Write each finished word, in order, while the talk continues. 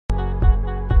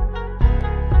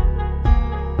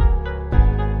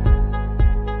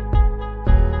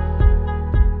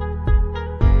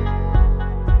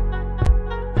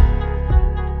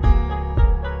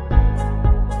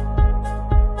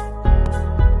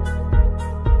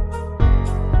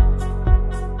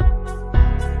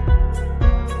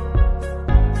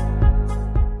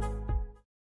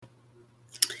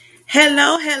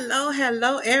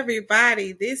Hello,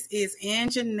 everybody. This is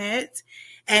Anjanette,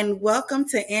 and welcome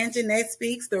to Anjanette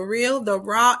Speaks, the real, the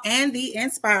raw, and the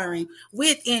inspiring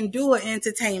with Endure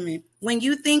Entertainment. When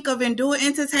you think of Endure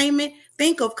Entertainment,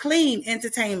 think of clean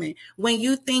entertainment. When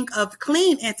you think of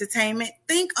clean entertainment,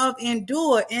 think of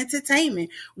Endure Entertainment.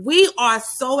 We are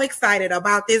so excited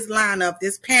about this lineup,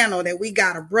 this panel that we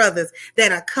got of brothers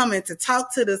that are coming to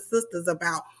talk to the sisters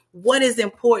about what is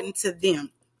important to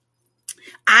them.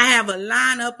 I have a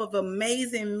lineup of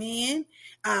amazing men.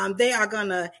 They are going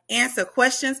to answer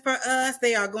questions for us.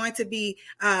 They are going to be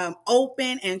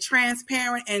open and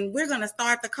transparent, and we're going to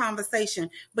start the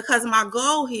conversation because my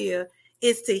goal here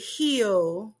is to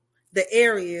heal the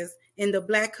areas in the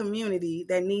Black community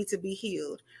that need to be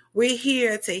healed. We're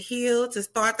here to heal, to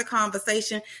start the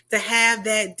conversation, to have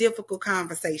that difficult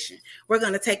conversation. We're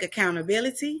going to take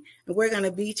accountability, and we're going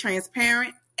to be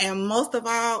transparent, and most of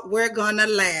all, we're going to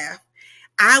laugh.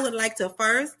 I would like to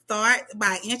first start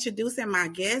by introducing my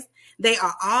guests. They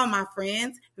are all my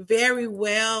friends, very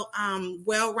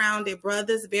well-rounded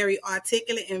brothers, very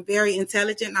articulate and very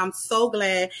intelligent. I'm so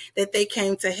glad that they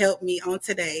came to help me on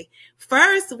today.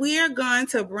 First, we are going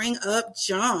to bring up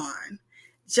John.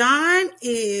 John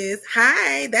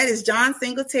that is John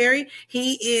Singletary.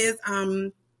 He is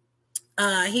a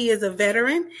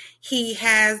veteran. He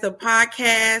has the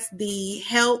podcast, the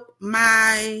Help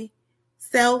Myself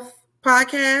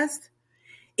podcast.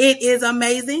 It is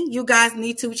amazing. You guys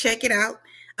need to check it out.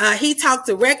 He talked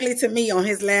directly to me on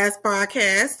his last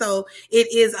podcast, so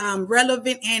it is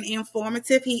relevant and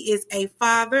informative. He is a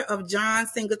father of John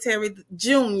Singletary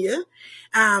Jr.,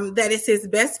 that is his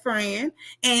best friend,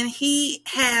 and he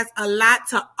has a lot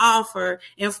to offer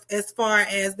as far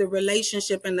as the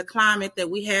relationship and the climate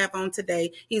that we have on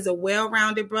today. He's a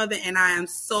well-rounded brother, and I am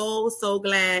so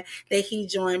glad that he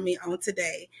joined me on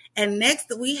today. And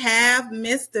next we have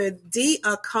Mr. D.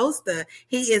 Acosta.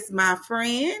 He is my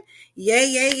friend. Yeah.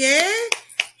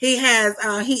 He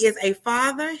is a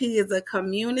father. He is a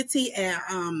community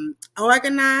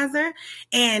organizer,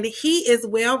 and he is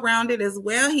well-rounded as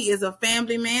well. He is a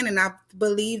family man, and I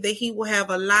believe that he will have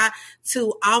a lot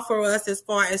to offer us as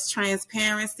far as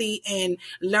transparency and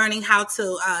learning how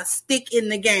to stick in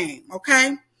the game.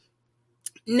 Okay.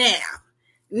 Now,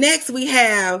 next we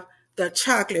have the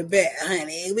chocolate bear,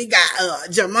 honey. We got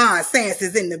Jamon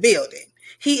Sands in the building.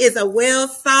 He is a well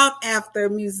sought after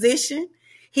musician.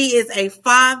 He is a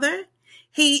father.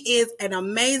 He is an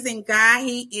amazing guy.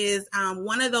 He is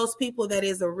one of those people that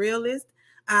is a realist.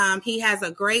 He has a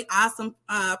great, awesome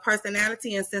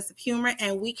personality and sense of humor,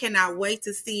 and we cannot wait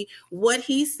to see what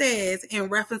he says in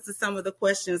reference to some of the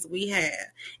questions we have.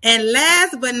 And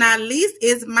last but not least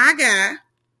is my guy,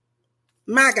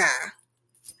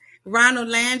 Ronald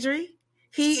Landry.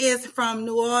 He is from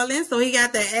New Orleans, so he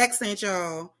got that accent,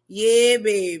 y'all. Yeah,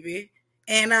 baby.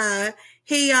 And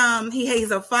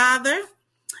he's a father,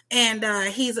 and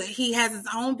he has his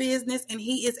own business, and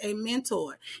he is a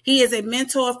mentor. He is a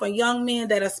mentor for young men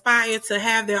that aspire to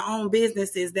have their own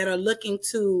businesses, that are looking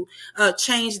to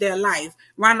change their life.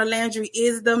 Ronald Landry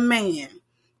is the man.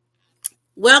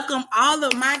 Welcome all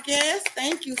of my guests.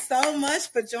 Thank you so much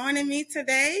for joining me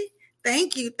today.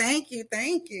 Thank you.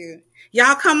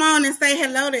 Y'all come on and say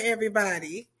hello to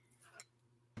everybody.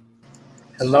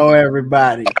 Hello,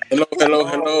 everybody. Hello.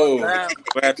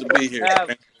 Glad to be here.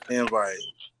 Thanks for the invite.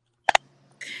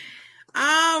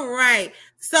 All right.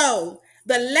 So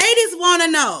the ladies want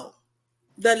to know.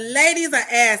 The ladies are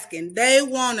asking. They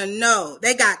want to know.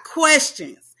 They got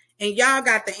questions, and y'all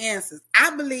got the answers.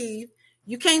 I believe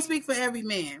you can't speak for every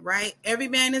man, right? Every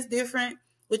man is different,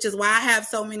 which is why I have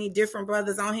so many different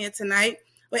brothers on here tonight.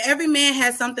 But every man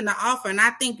has something to offer, and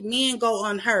I think men go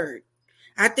unheard.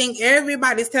 I think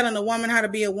everybody's telling a woman how to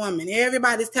be a woman.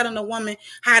 Everybody's telling a woman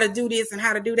how to do this and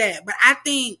how to do that. But I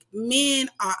think men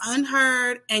are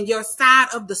unheard, and your side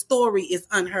of the story is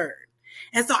unheard.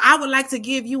 And so I would like to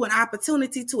give you an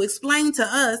opportunity to explain to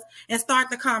us and start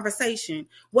the conversation.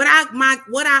 What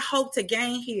I hope to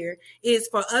gain here is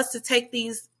for us to take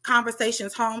these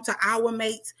conversations home to our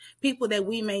mates, people that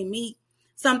we may meet,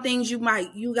 some things you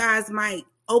guys might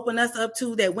open us up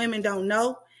to that women don't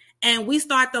know. And we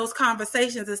start those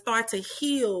conversations and start to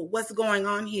heal what's going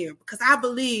on here, because I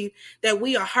believe that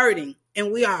we are hurting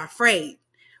and we are afraid.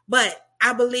 But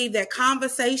I believe that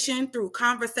through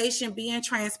conversation, being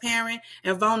transparent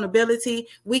and vulnerability,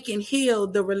 we can heal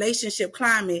the relationship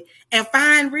climate and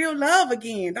find real love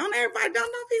again. Don't know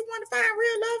if you want to find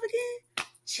real love again?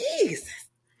 Jesus.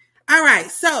 All right.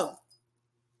 So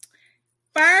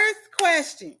first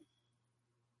question.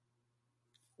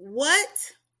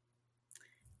 What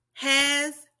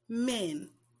has men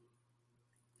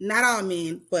not all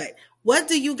men, but what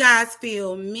do you guys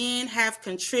feel men have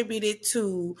contributed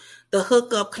to the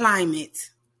hookup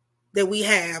climate that we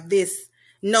have? This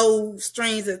no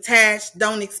strings attached,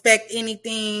 don't expect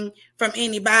anything from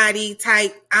anybody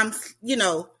type.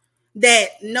 That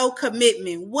no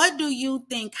commitment. What do you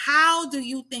think? How do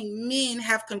you think men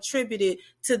have contributed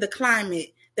to the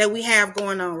climate that we have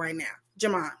going on right now?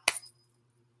 Jamon,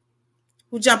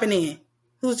 who's jumping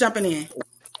in?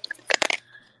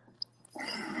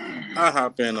 I'll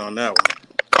hop in on that one.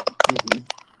 Mm-hmm.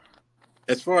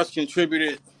 As far as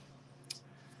contributed,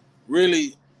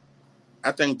 really,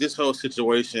 I think this whole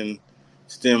situation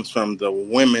stems from the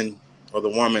women or the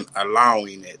woman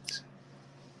allowing it.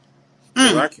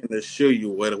 Because I can assure you,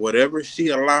 whatever she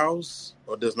allows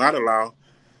or does not allow,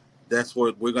 that's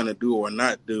what we're going to do or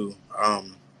not do.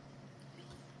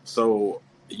 So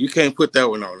you can't put that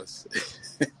one on us.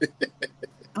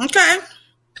 Okay.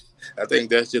 I think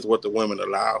that's just what the women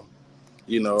allow.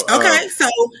 Okay, so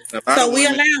we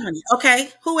allowing it. Okay,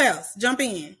 who else? Jump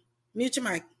in. Mute your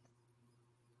mic.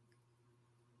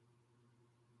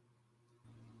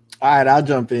 All right, I'll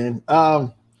jump in.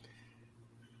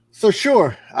 So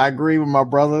sure, I agree with my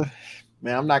brother.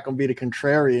 Man, I'm not going to be the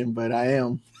contrarian, but I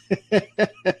am.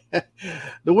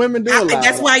 The women do allow.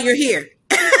 That's why you're here.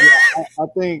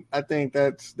 I think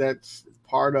that's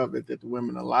part of it, that the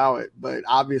women allow it. But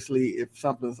obviously, if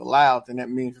something's allowed, then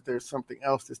that means that there's something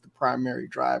else that's the primary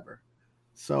driver.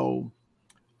 So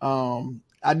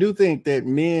I do think that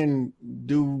men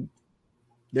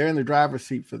they're in the driver's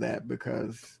seat for that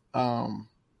because,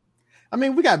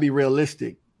 we got to be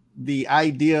realistic. The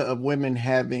idea of women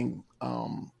having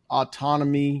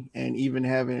autonomy and even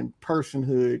having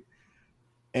personhood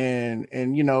and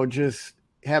just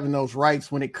having those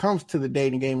rights when it comes to the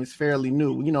dating game is fairly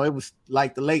new. It was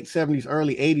like the late 70s,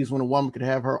 early 80s when a woman could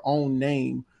have her own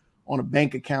name on a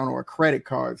bank account or a credit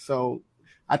card. So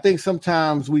I think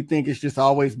sometimes we think it's just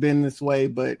always been this way,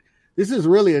 but this is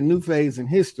really a new phase in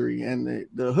history. And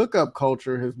the hookup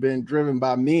culture has been driven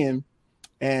by men.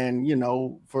 And,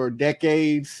 for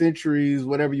decades, centuries,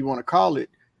 whatever you want to call it,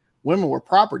 women were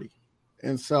property.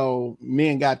 And so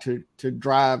men got to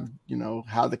drive,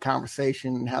 how the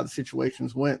conversation and how the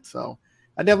situations went. So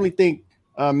I definitely think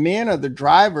men are the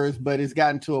drivers, but it's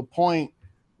gotten to a point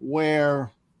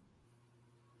where,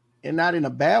 and not in a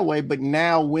bad way, but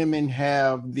now women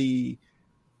have the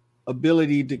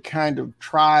ability to kind of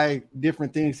try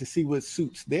different things to see what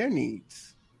suits their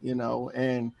needs,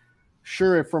 and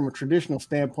sure, from a traditional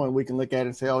standpoint, we can look at it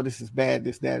and say, oh, this is bad,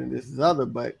 this, that, and this is other,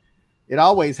 but it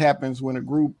always happens when a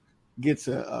group gets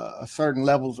a certain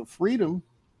levels of freedom,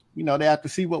 they have to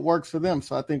see what works for them.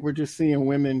 So I think we're just seeing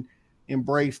women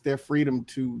embrace their freedom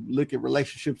to look at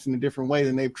relationships in a different way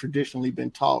than they've traditionally been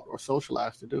taught or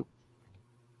socialized to do.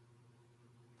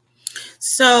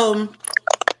 So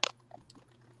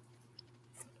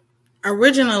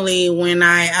originally when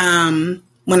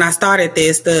I started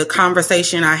this, the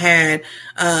conversation I had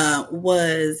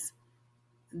was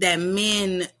that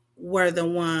men were the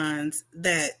ones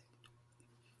that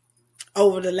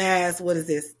over the last,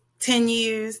 10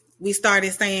 years, we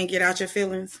started saying, get out your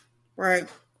feelings, right?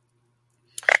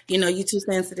 You too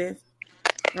sensitive,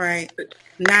 right?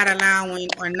 Not allowing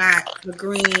or not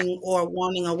agreeing or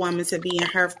wanting a woman to be in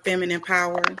her feminine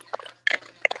power,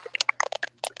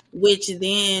 which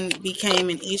then became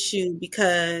an issue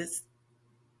because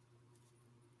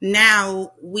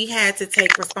now we had to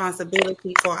take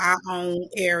responsibility for our own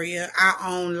area, our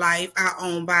own life, our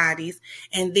own bodies.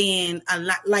 And then,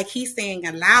 like he's saying,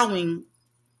 allowing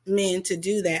men to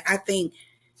do that. I think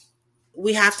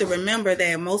we have to remember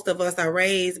that most of us are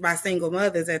raised by single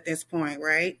mothers at this point,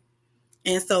 right?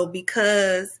 And so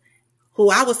because who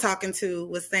I was talking to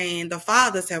was saying the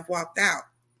fathers have walked out.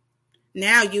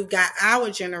 Now you've got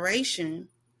our generation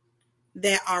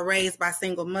that are raised by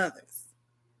single mothers.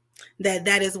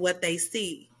 That is what they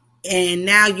see. And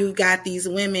now you've got these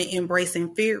women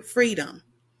embracing freedom.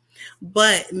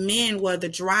 But men were the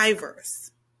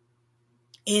drivers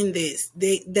in this.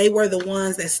 They were the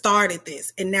ones that started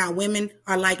this. And now women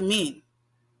are like men.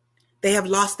 They have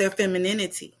lost their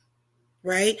femininity,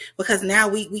 right? Because now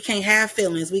we can't have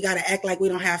feelings. We got to act like we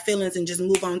don't have feelings and just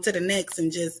move on to the next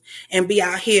and be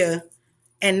out here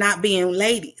and not being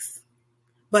ladies.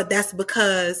 But that's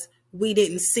because we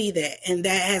didn't see that, and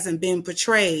that hasn't been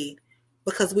portrayed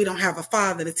because we don't have a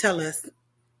father to tell us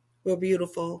we're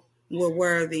beautiful, we're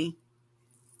worthy.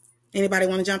 Anybody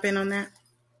want to jump in on that?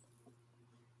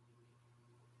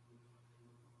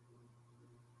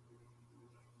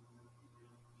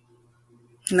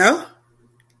 No?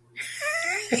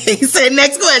 He said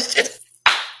next question.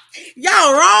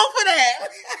 Y'all wrong for that.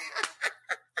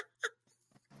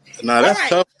 Now All that's right.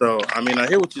 tough though. I mean, I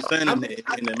hear what you're saying, and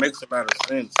it makes a lot of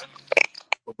sense.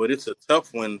 But it's a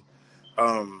tough one.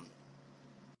 Um,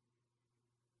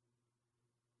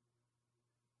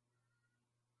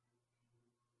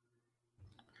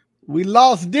 We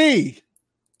lost D.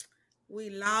 We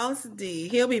lost D.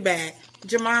 He'll be back.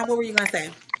 Jamon, what were you gonna say?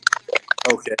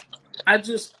 okay.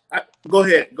 Go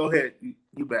ahead. Go ahead.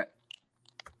 You back.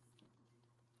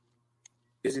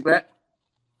 Is he back?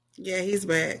 Yeah, he's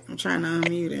back. I'm trying to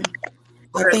unmute him.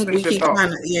 Go I ahead. think we Finish your keep thought.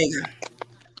 trying to. Yeah, yeah.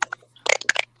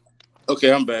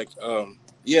 Okay, I'm back.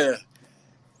 Yeah,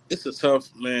 it's a tough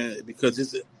man because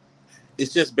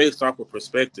it's just based off of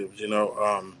perspectives,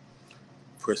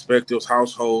 perspectives,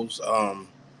 households,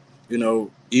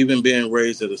 even being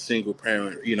raised as a single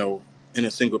parent, in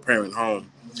a single parent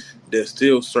home, there's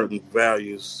still certain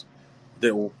values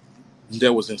that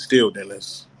that was instilled in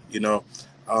us,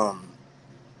 um,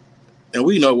 and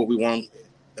we know what we want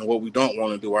and what we don't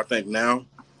want to do. I think now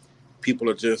people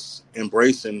are just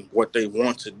embracing what they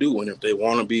want to do, and if they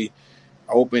want to be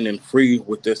open and free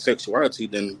with their sexuality,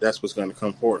 then that's what's going to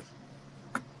come forth.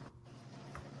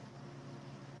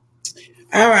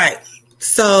 All right.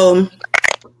 So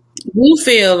you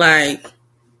feel like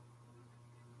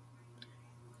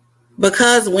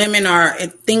because women are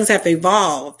things have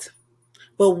evolved,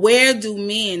 but where do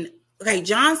men? Okay,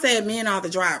 John said men are the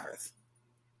drivers.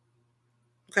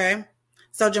 Okay,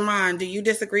 so Jamon, do you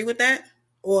disagree with that,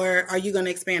 or are you going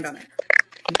to expand on it?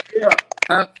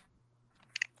 Yeah,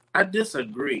 I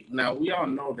disagree. Now we all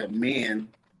know that men.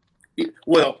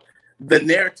 Well, the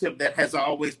narrative that has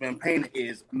always been painted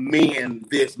is men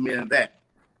this, men that.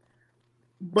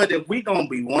 But if we gonna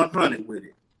be 100 with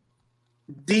it,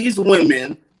 these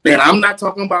women, and I'm not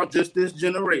talking about just this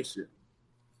generation,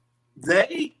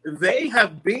 they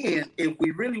have been, if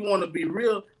we really want to be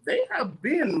real, they have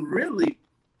been really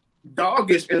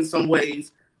doggish in some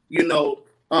ways,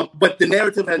 but the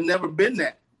narrative has never been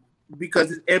that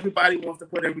because everybody wants to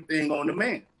put everything on the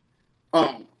man.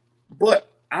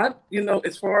 But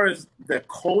as far as the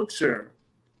culture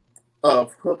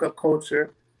of hookup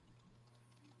culture,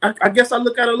 I guess I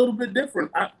look at it a little bit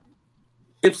different.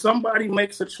 If somebody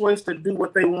makes a choice to do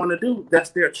what they want to do, that's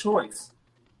their choice.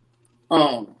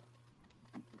 The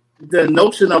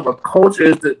notion of a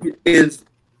culture is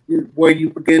where you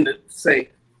begin to say,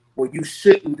 well, you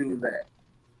shouldn't do that,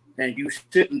 and you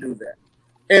shouldn't do that,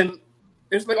 and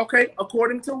it's like, okay,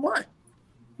 according to what?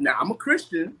 Now I'm a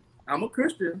Christian,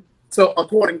 so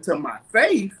according to my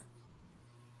faith,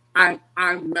 I'm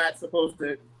not supposed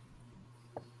to,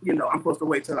 I'm supposed to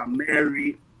wait till I'm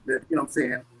married. You know what I'm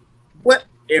saying? But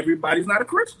everybody's not a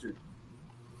Christian.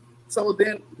 So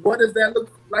then what does that look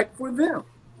like for them?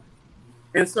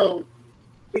 And so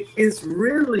it's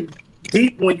really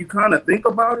deep when you kind of think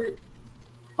about it.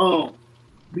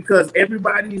 Because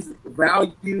everybody's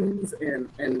values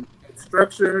and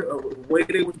structure of the way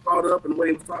they was brought up and the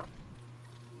way they was taught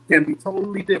can be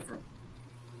totally different.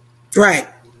 Right.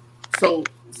 So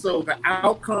the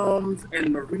outcomes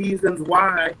and the reasons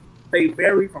why they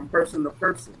vary from person to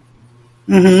person.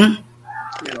 Mm-hmm.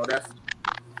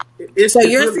 It's so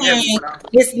you're really saying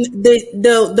it's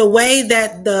the way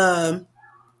that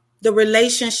the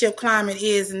relationship climate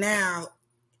is now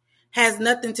has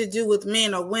nothing to do with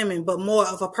men or women, but more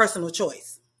of a personal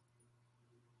choice.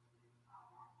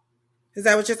 Is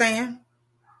that what you're saying?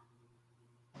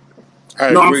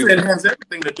 No, I'm saying it has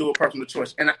everything to do with personal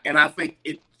choice, and I think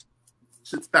it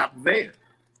should stop there.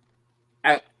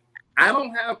 I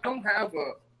don't have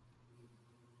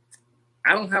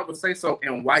a say so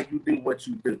in why you do what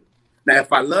you do. Now,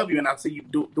 if I love you and I see you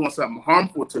doing something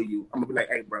harmful to you, I'm gonna be like,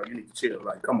 hey, bro, you need to chill.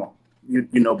 Like, come on, you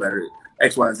know better,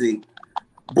 X, Y, Z.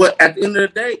 But at the end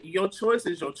of the day, your choice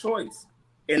is your choice,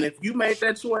 and if you made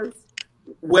that choice,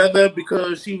 whether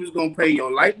because she was gonna pay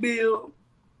your light bill,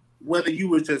 whether you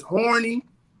was just horny,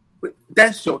 but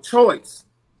that's your choice.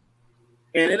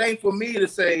 And it ain't for me to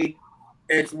say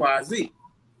X, Y, Z.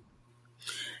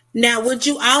 Now, would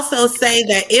you also say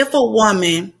that if a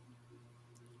woman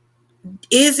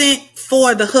isn't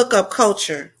for the hookup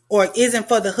culture or isn't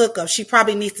for the hookup, she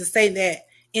probably needs to say that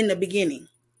in the beginning?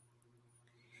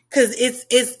 Because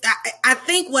I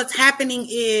think what's happening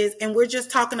is, and we're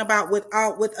just talking about with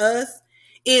us,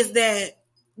 is that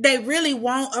they really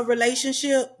want a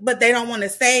relationship, but they don't want to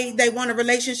say they want a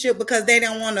relationship because they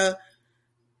don't want to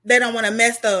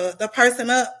mess the person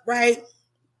up, right?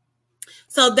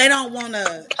 So they don't want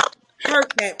to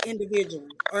hurt that individual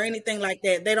or anything like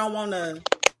that. They don't want to.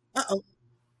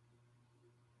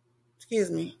 Excuse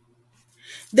me.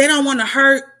 They don't want to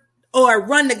hurt or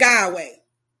run the guy away.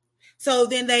 So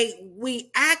then we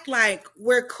act like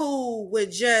we're cool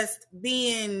with just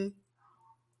being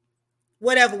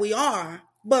whatever we are,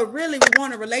 but really we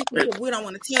want a relationship. We don't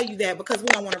want to tell you that because we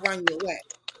don't want to run you away.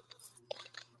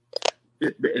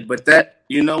 But that,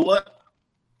 you know what?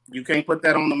 You can't put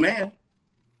that on the man.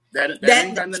 That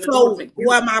ain't got nothing to do with it.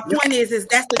 What my point is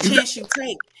that's the chance you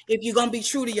take if you're gonna be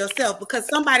true to yourself, because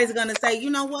somebody's gonna say, you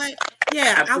know what?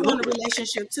 Yeah, absolutely. I want a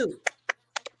relationship too.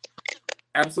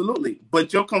 Absolutely,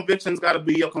 but your convictions got to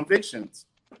be your convictions.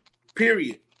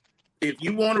 Period. If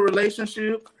you want a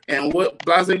relationship and what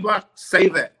blah blah blah, say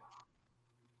that.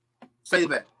 Say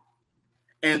that,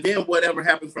 and then whatever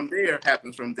happens from there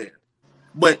happens from there.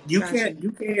 But you can't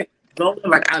go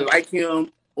like I like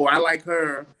him or I like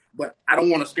her, but I don't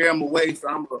want to scare them away, so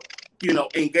I'm gonna,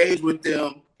 engage with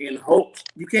them in hopes.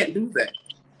 You can't do that.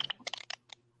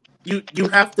 You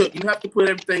have to put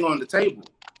everything on the table.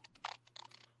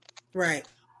 Right.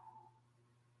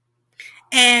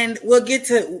 And we'll get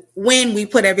to when we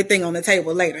put everything on the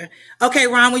table later. Okay,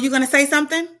 Ron, were you going to say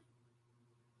something?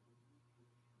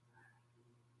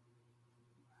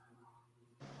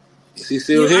 Is he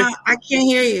still here? I can't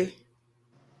hear you.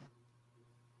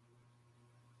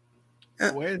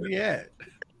 Where's he at?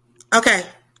 Okay,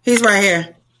 he's right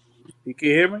here. You can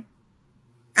hear me?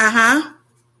 Uh-huh.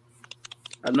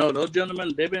 I know those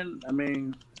gentlemen, I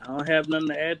don't have nothing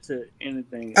to add to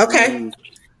anything. Okay.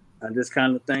 I just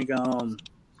kind of think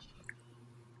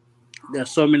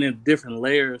there's so many different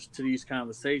layers to these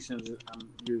conversations.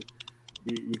 You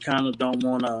kind of don't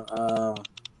want to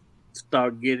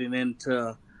start getting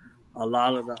into a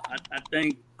lot of I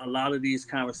think a lot of these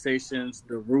conversations,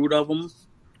 the root of them,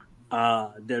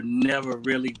 they're never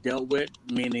really dealt with,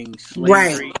 meaning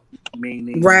slavery,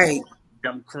 meaning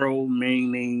Jim Crow,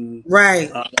 meaning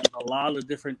a lot of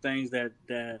different things that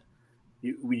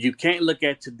you can't look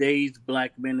at today's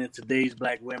black men and today's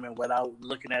black women without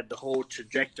looking at the whole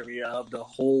trajectory of the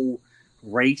whole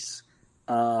race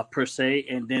per se,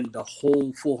 and then the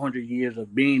whole 400 years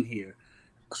of being here.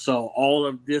 So all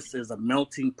of this is a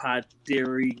melting pot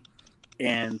theory,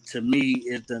 and to me,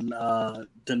 it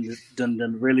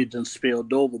done really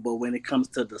spilled over. But when it comes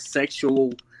to the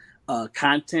sexual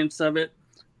contents of it,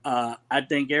 I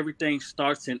think everything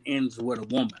starts and ends with a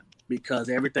woman, because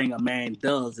everything a man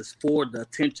does is for the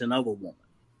attention of a woman.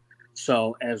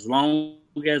 So as long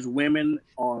as women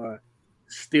are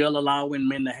still allowing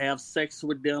men to have sex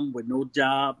with them with no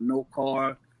job, no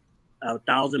car,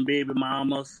 1,000 baby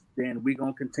mamas, then we're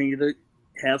going to continue to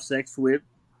have sex with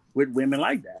women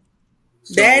like that.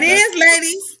 So that is,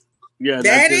 ladies. Yeah,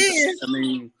 that is.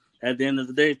 At the end of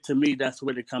the day, to me, that's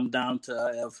what it comes down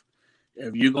to.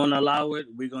 If you're going to allow it,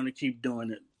 we're going to keep doing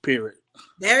it, period.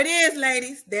 There it is,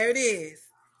 ladies. There it is.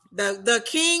 The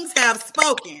kings have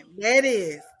spoken. There it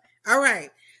is. All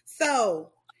right.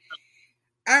 So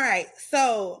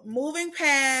moving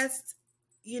past,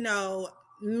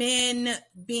 men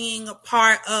being a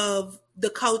part of the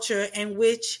culture in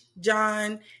which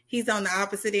John, he's on the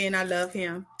opposite end. I love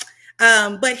him.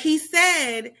 But he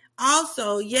said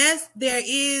also, yes, there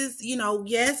is,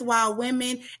 yes, while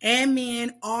women and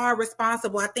men are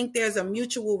responsible, I think there's a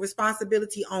mutual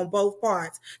responsibility on both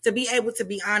parts to be able to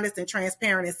be honest and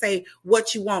transparent and say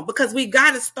what you want, because we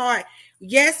got to start.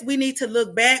 Yes, we need to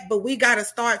look back, but we got to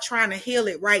start trying to heal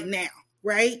it right now.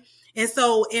 Right. And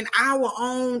so in our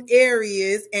own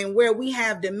areas and where we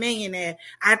have dominion at,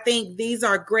 I think these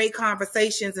are great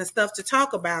conversations and stuff to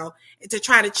talk about to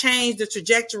try to change the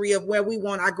trajectory of where we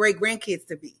want our great grandkids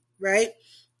to be. Right.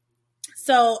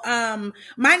 So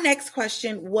my next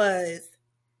question was,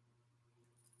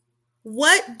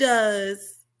 what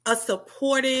does a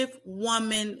supportive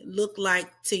woman look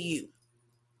like to you?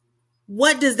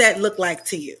 What does that look like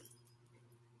to you?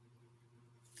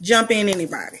 Jump in,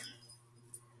 anybody.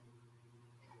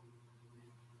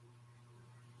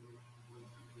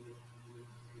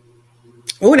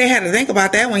 Oh, they had to think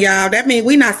about that one, y'all. That means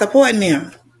we're not supporting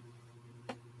them.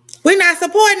 We're not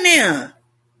supporting them.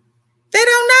 They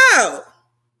don't know.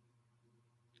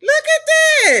 Look at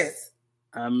this.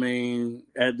 At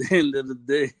the end of the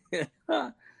day,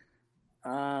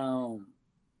 oh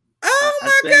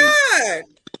my God.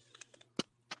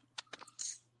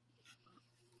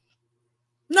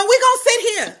 No, we're going to sit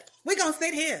here. We're going to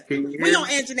sit here. We're going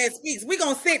to Anjanette Speaks. We're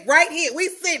going to sit right here. We're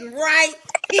sitting right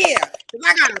here. Because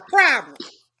I got a problem.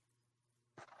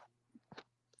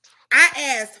 I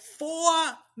asked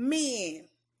 4 men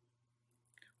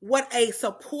what a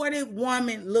supportive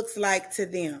woman looks like to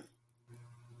them.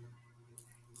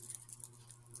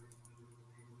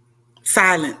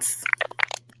 Silence.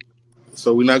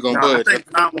 So we're not going to budge. I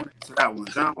think John want to answer that one.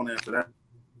 John want to answer that.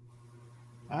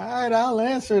 All right, I'll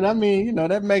answer it.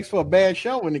 That makes for a bad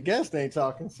show when the guest ain't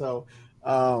talking. So,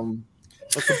 a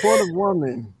supportive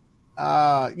woman.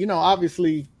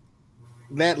 Obviously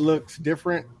that looks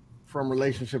different from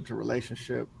relationship to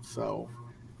relationship. So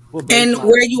what And baseline?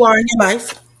 where you are in your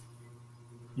life.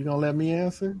 You gonna let me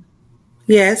answer?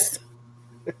 Yes.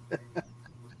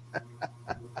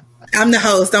 I'm the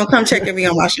host. Don't come checking me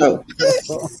on my show.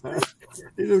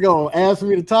 You're just gonna ask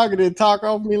me to talk and then talk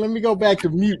over me. Let me go back to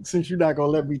mute since you're not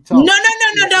gonna let me No,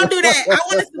 talk. don't do that. I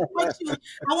want to support you.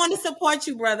 I want to support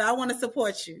you, brother. I want to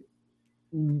support you.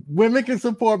 Women can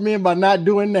support men by not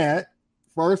doing that.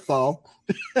 First off.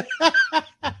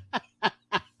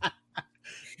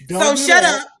 So shut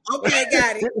up. Okay,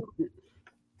 got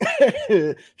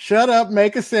it. Shut up,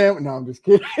 make a sandwich. No, I'm just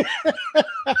kidding.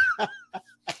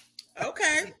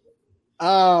 Okay.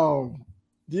 I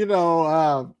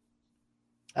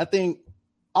think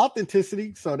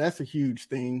authenticity, so that's a huge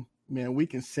thing, man. We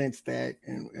can sense that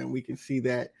and we can see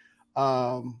that.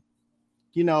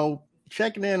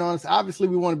 Checking in on us. Obviously,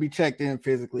 we want to be checked in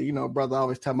physically. Brother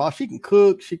always tell me, oh, she can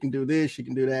cook, she can do this, she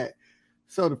can do that.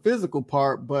 So the physical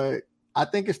part, but I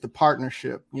think it's the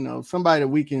partnership, somebody that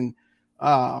we can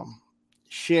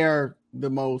share the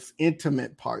most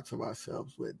intimate parts of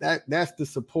ourselves with. That's the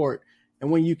support.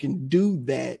 And when you can do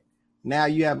that, now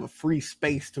you have a free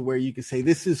space to where you can say,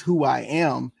 this is who I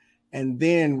am. And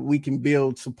then we can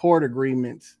build support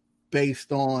agreements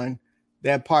based on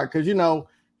that part. Because,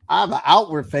 I have an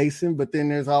outward facing, but then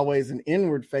there's always an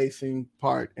inward facing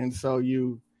part. And so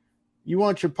you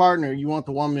want your partner, you want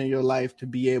the woman in your life to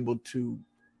be able to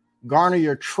garner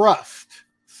your trust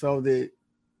so that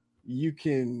you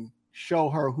can show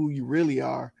her who you really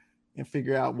are and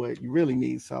figure out what you really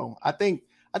need. So I think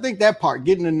that part,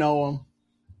 getting to know them,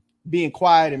 being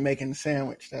quiet and making the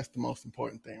sandwich, that's the most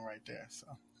important thing right there. So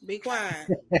be quiet.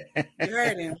 You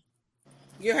heard him.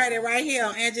 You heard it right here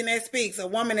on Anjanette Speaks, a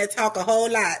woman that talk a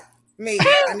whole lot. Me,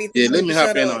 I need to let me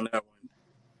hop in up. on that one.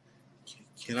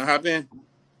 Can I hop in?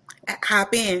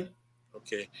 Hop in.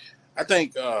 Okay. I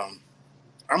think I'm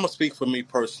gonna speak for me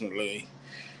personally.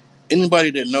 Anybody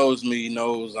that knows me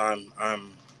knows I'm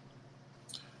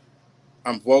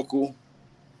vocal.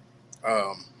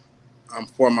 I'm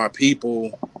for my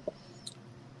people.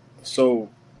 So,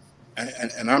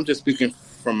 and I'm just speaking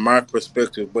from my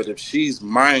perspective. But if she's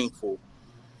mindful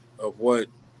of what,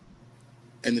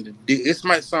 and this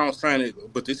might sound funny,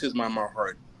 but this is my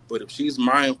heart. But if she's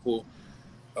mindful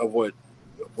of what,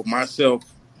 for myself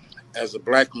as a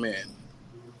black man,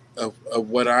 of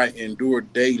what I endure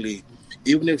daily,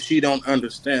 even if she don't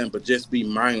understand, but just be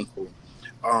mindful,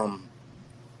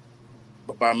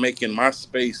 by making my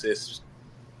space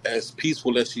as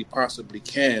peaceful as she possibly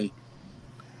can,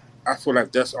 I feel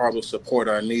like that's all the support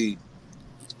I need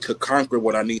to conquer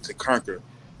what I need to conquer.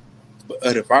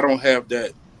 But if I don't have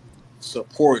that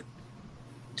support,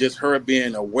 just her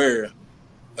being aware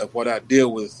of what I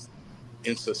deal with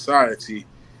in society,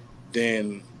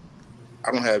 then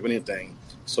I don't have anything.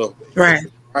 So right.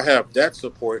 if I have that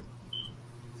support,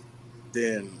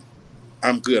 then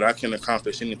I'm good. I can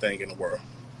accomplish anything in the world.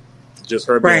 Just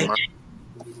her being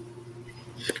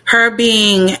her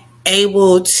being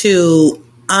able to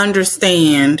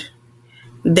understand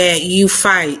that you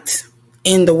fight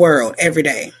in the world every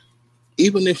day.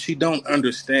 Even if she don't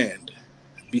understand,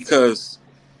 because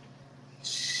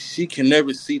she can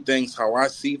never see things how I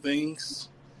see things.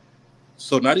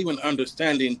 So not even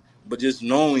understanding, but just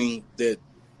knowing that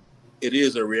it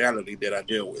is a reality that I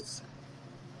deal with.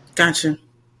 Gotcha.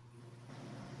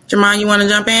 Jamal, you want to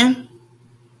jump in?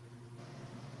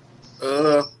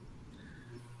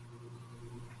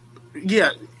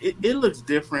 Yeah, it looks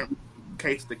different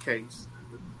case to case.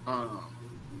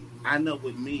 I know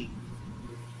with me,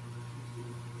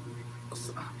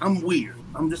 I'm weird.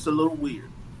 I'm just a little weird.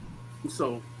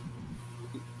 So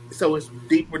it's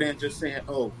deeper than just saying,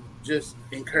 "Oh, just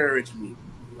encourage me."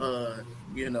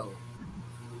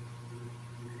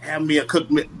 Have me a cook.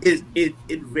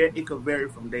 It could vary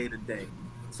from day to day.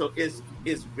 So it's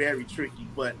very tricky.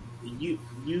 But you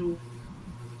you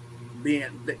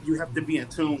have to be in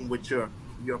tune with your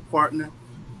partner.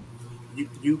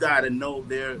 You got to know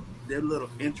their little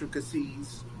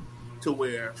intricacies to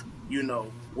where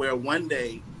where one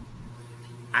day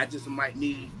I just might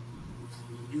need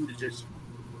you to just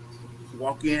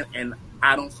walk in and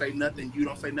I don't say nothing, you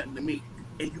don't say nothing to me,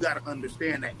 and you got to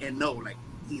understand that and know, like,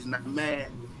 he's not mad,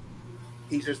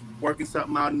 he's just working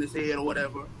something out in his head or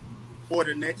whatever. Or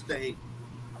the next day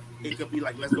it could be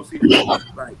like, let's go see a movie.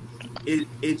 Like it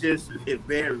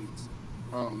varies.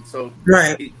 So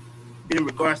right. In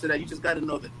regards to that, you just got to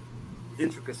know the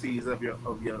intricacies of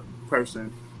your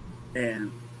person,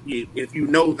 and if you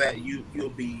know that, you'll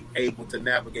be able to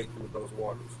navigate through those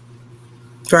waters.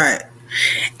 Right.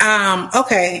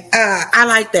 Okay. I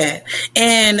like that.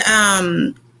 And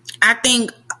I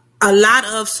think a lot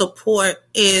of support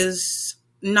is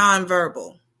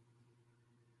nonverbal.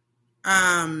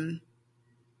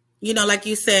 Like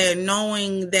you said,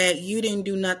 knowing that you didn't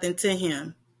do nothing to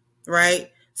him, right?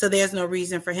 So there's no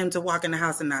reason for him to walk in the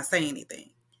house and not say anything.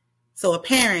 So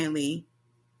apparently,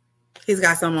 he's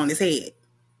got something on his head.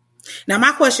 Now,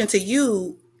 my question to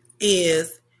you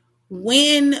is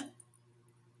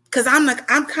because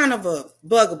I'm kind of a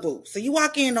bugaboo. So you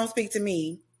walk in, don't speak to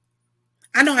me.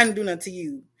 I know I didn't do nothing to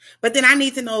you, but then I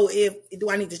need to know do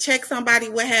I need to check somebody?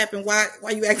 What happened? Why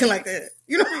you acting like that?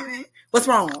 You know what I mean? What's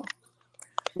wrong?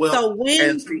 Well, so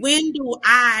when do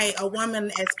I, a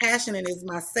woman as passionate as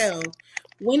myself,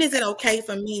 when is it okay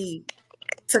for me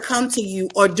to come to you,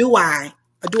 or do I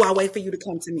wait for you to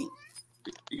come to me?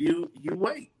 You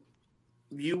wait.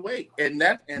 You wait, and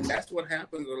that's what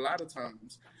happens a lot of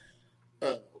times.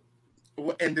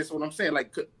 And this is what I'm saying,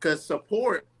 like, because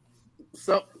support,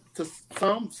 some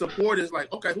support is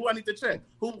like, okay, who I need to check,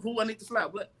 who I need to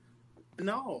slap. But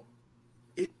no,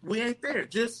 we ain't there.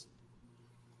 Just,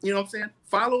 you know what I'm saying?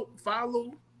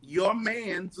 Follow your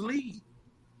man's lead.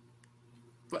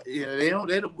 But yeah,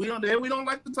 we don't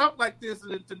like to talk like this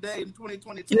today in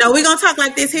 2022. No, we're gonna talk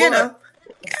like this here though.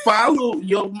 Follow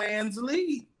your man's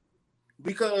lead,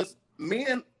 because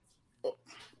men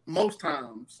most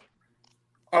times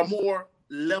are more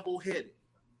level-headed.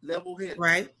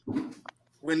 Right.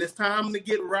 When it's time to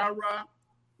get rah-rah,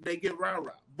 they get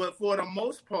rah-rah. But for the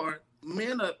most part,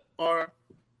 men are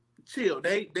chill.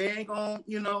 They ain't gonna,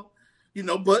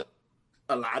 but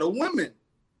a lot of women,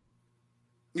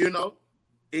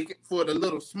 for the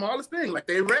little smallest thing, like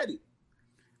they ready.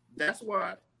 That's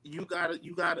why you gotta,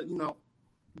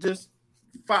 just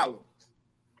follow.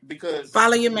 Because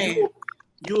follow your man.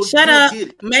 You'll shut up,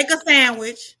 make a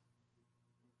sandwich,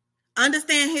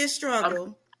 understand his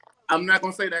struggle. I'm not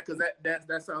gonna say that because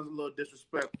that sounds a little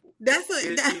disrespectful. That's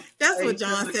what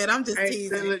John said. I'm just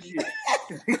teasing.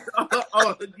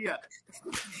 Oh yeah.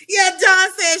 Yeah,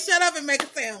 John said, "Shut up and make a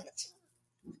sandwich."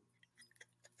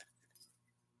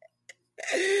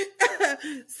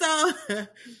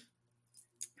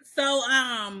 So,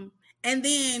 and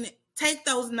then take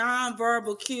those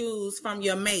nonverbal cues from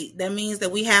your mate. That means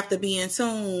that we have to be in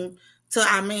tune to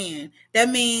our man. That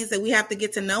means that we have to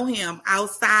get to know him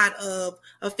outside of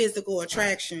a physical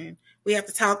attraction. We have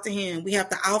to talk to him. We have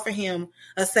to offer him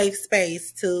a safe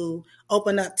space to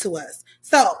open up to us.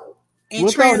 So,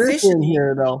 we'll throw this in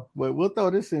here though.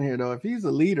 If he's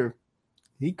a leader,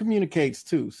 he communicates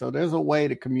too. So there's a way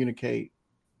to communicate.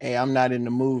 Hey, I'm not in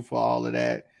the mood for all of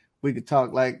that. We could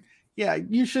talk like, yeah,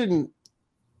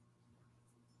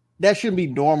 that shouldn't be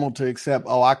normal to accept.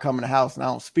 Oh, I come in the house and I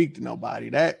don't speak to nobody.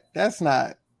 That's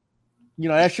not,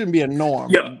 that shouldn't be a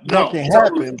norm. Yeah, that can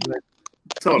happen, but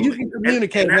you can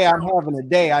communicate. Hey, I'm having a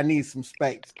day. I need some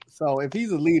space. So if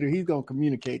he's a leader, he's gonna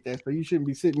communicate that. So you shouldn't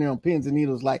be sitting there on pins and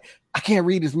needles like, I can't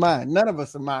read his mind. None of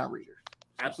us are mind readers.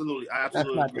 Absolutely, I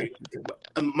absolutely agree.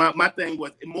 My thing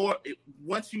was more,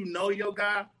 once you know your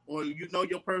guy or you know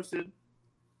your person,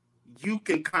 you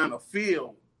can kind of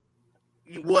feel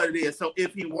what it is. So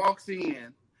if he walks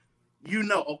in,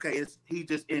 okay,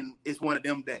 it's one of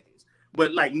them days.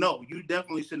 But like, no, you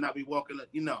definitely should not be walking.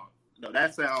 No,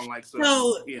 that sounds like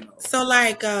so. So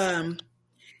like,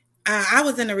 I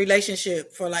was in a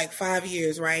relationship for like 5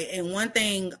 years, right? And one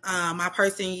thing my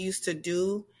person used to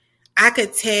do, I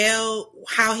could tell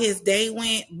how his day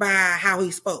went by how he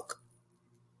spoke.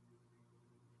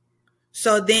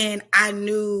 So then I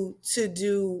knew to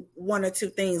do one or two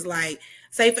things. Like,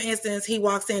 say for instance, he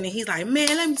walks in and he's like, "Man,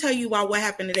 let me tell you about what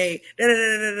happened today.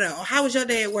 Or how was your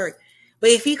day at work?" But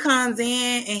if he comes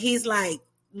in and he's like,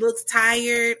 looks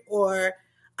tired, or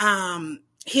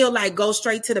he'll like go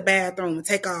straight to the bathroom and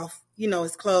take off,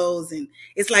 his clothes, and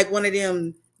it's like one of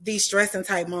them de-stressing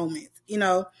type moments,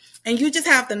 and you just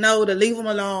have to know to leave him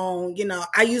alone.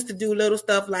 I used to do little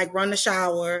stuff like run the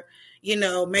shower,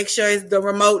 make sure the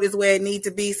remote is where it needs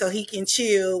to be so he can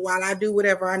chill while I do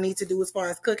whatever I need to do as far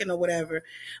as cooking or whatever.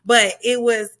 But it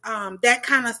was that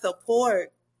kind of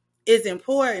support is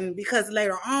important, because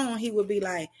later on he would be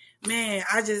like, "Man,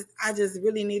 I just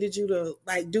really needed you to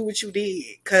like do what you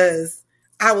did, because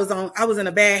I was in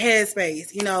a bad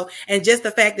headspace, and just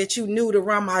the fact that you knew to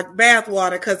run my bath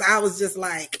water because I was just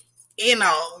like,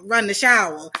 run the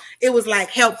shower. It was like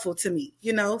helpful to me,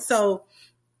 So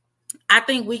I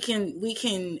think we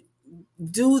can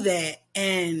do that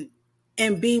and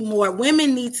be more. We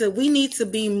need to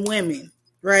be women,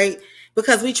 right?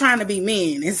 Because we're trying to be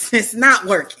men. It's not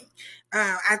working.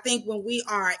 I think when we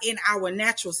are in our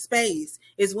natural space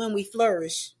is when we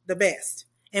flourish the best.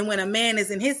 And when a man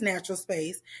is in his natural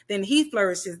space, then he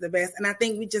flourishes the best. And I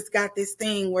think we just got this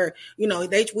thing where,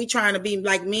 we trying to be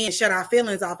like men, shut our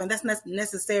feelings off. And that's not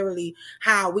necessarily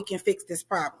how we can fix this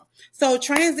problem. So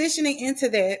transitioning into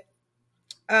that,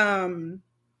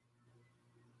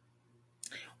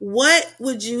 what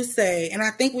would you say? And I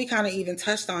think we kind of even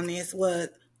touched on this, was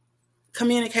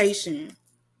communication.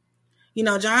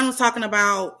 John was talking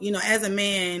about, as a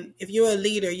man, if you're a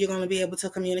leader, you're going to be able to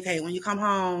communicate. When you come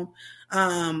home,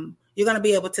 you're going to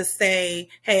be able to say,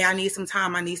 hey, I need some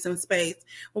time. I need some space.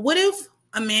 But what if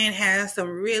a man has some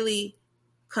really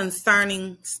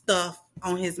concerning stuff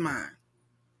on his mind?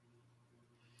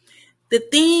 The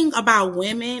thing about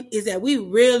women is that we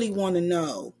really want to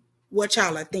know what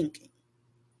y'all are thinking.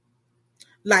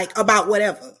 Like, about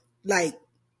whatever. Like,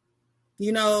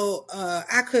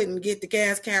 I couldn't get the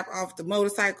gas cap off the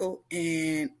motorcycle,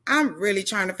 and I'm really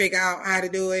trying to figure out how to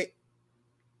do it.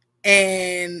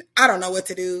 And I don't know what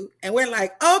to do. And we're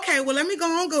like, okay, well, let me go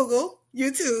on Google,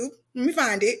 YouTube. Let me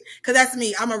find it. Because that's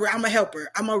me. I'm a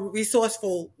helper. I'm a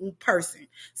resourceful person.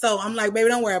 So I'm like, baby,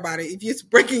 don't worry about it. If you're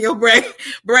breaking your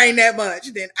brain that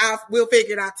much, then we'll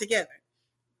figure it out together.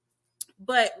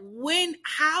 But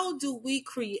how do we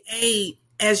create,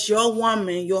 as your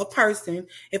woman, your person,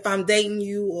 if I'm dating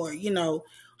you, or,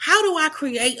 how do I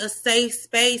create a safe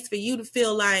space for you to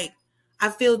feel like I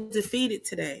feel defeated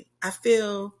today? I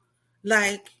feel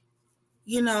like,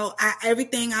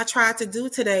 everything I tried to do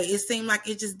today, it seemed like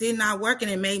it just did not work,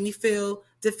 and it made me feel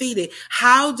defeated.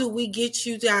 How do we get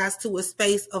you guys to a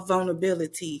space of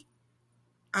vulnerability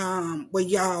where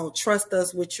y'all trust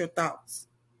us with your thoughts?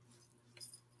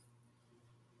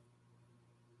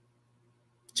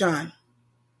 John.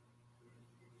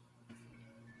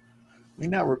 We're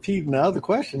not repeating the other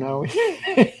question, are we?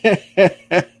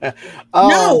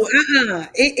 No,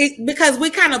 because we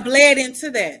kind of bled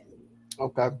into that.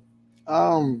 Okay.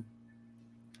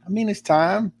 It's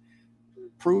time.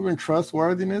 Proving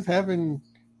trustworthiness, having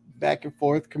back and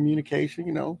forth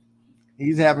communication,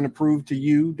 he's having to prove to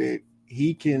you that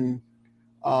he can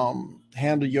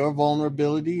handle your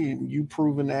vulnerability, and you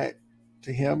proving that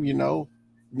to him,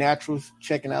 natural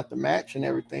checking out the match and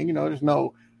everything. There's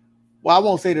no, well, I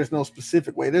won't say there's no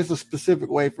specific way. There's a specific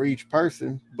way for each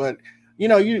person, but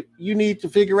you need to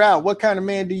figure out what kind of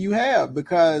man do you have,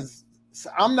 because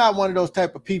I'm not one of those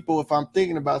type of people. If I'm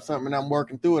thinking about something and I'm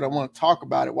working through it, I want to talk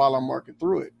about it while I'm working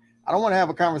through it. I don't want to have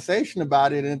a conversation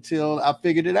about it until I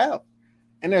figured it out.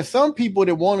 And there's some people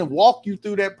that want to walk you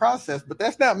through that process, but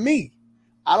that's not me.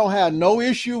 I don't have no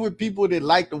issue with people that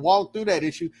like to walk through that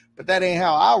issue, but that ain't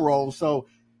how I roll. So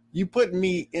you putting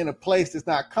me in a place that's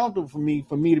not comfortable for me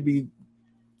to be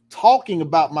talking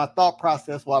about my thought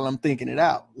process while I'm thinking it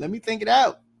out. Let me think it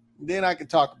out, then I can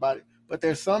talk about it. But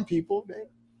there's some people that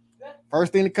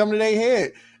first thing that come to their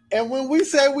head. And when we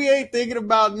say we ain't thinking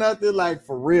about nothing, like,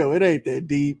 for real, it ain't that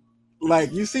deep.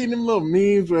 Like, you see them little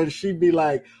memes where she'd be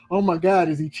like, oh my God,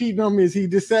 is he cheating on me? Is he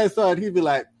dissatisfied? He'd be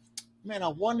like, man, I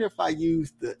wonder if I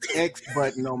use the X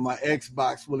button on my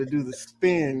Xbox, will it do the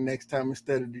spin next time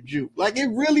instead of the juke? Like, it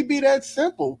really be that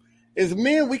simple. As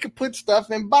men, we could put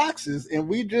stuff in boxes, and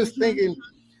we just thinking,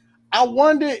 I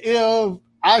wonder if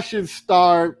I should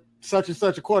start such and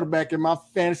such a quarterback in my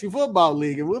fantasy football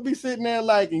league. And we'll be sitting there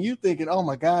like, and you thinking, oh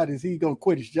my God, is he going to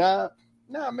quit his job?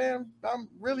 Nah, man, I'm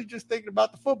really just thinking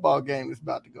about the football game that's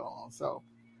about to go on. So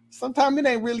sometimes it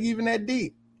ain't really even that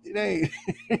deep. It ain't,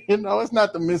 it's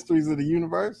not the mysteries of the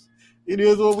universe. It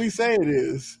is what we say it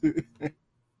is.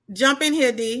 Jump in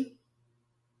here, D.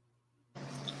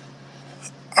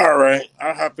 All right,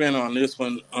 I'll hop in on this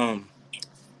one.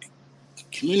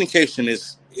 Communication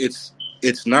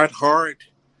it's not hard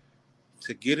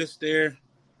to get us there,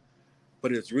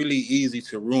 but it's really easy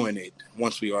to ruin it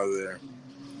once we are there.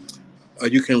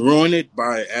 You can ruin it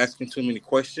by asking too many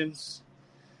questions.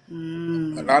 A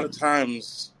lot of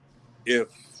times, if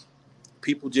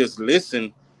people just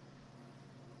listen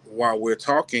while we're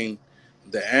talking,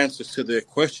 the answers to their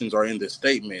questions are in the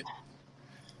statement.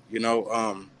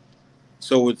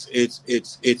 So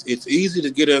it's easy to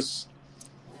get us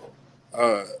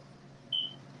to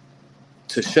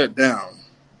shut down,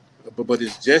 but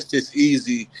it's just as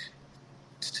easy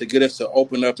to get us to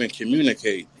open up and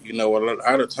communicate. A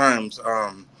lot of times,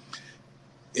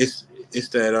 it's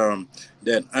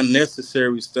that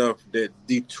unnecessary stuff that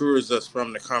detours us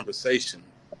from the conversation.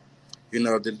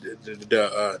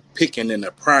 The picking and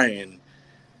the prying,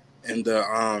 and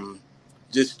the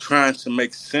just trying to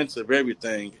make sense of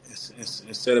everything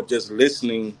instead of just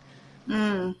listening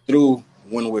through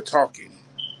when we're talking.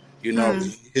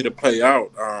 It'll play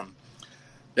out.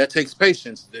 That takes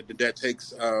patience. That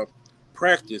takes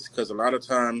practice, because a lot of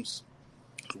times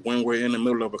when we're in the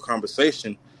middle of a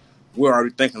conversation, we're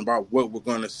already thinking about what we're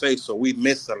going to say, so we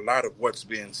miss a lot of what's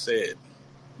being said.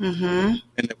 Mm-hmm.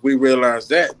 And if we realize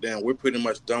that, then we're pretty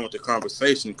much done with the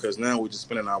conversation, because now we're just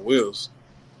spinning our wheels,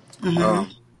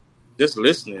 Mm-hmm. just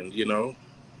listening, you know.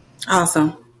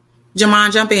 Awesome.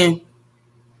 Jamon, jump in.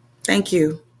 Thank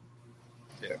you.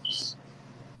 Yes.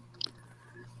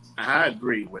 I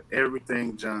agree with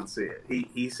everything John said.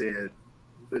 He said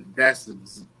that's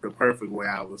the perfect way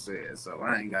I would say it. So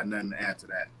I ain't got nothing to add to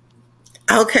that.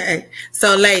 Okay.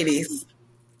 So, ladies,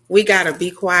 we got to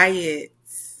be quiet.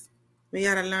 We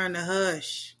got to learn to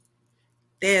hush.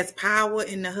 There's power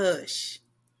in the hush.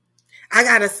 I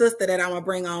got a sister that I'm going to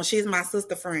bring on. She's my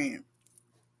sister friend.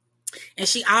 And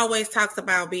she always talks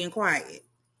about being quiet.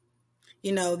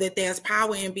 You know, that there's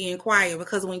power in being quiet,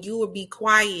 because when you will be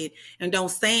quiet and don't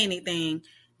say anything,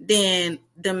 then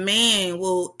the man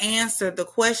will answer the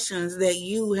questions that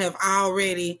you have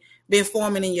already been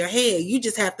forming in your head. You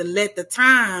just have to let the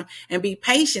time and be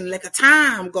patient, let the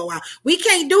time go out. We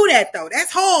can't do that though.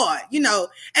 That's hard, you know,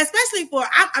 especially for,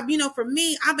 for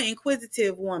me, I'm an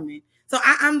inquisitive woman. So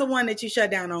I'm the one that you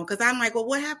shut down on, because I'm like, well,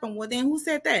 what happened? Well, then who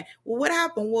said that? Well, what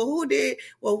happened? Well, who did?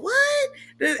 Well, what?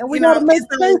 And we got to make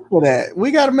space for that.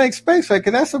 We got to make space for it,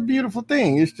 because that's a beautiful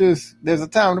thing. It's just there's a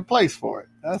time and a place for it.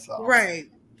 That's all. Right.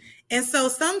 And so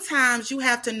sometimes you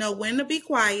have to know when to be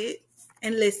quiet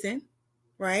and listen,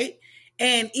 right?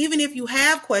 And even if you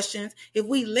have questions, if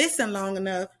we listen long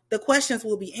enough, the questions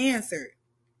will be answered.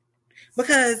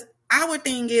 Because our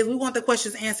thing is we want the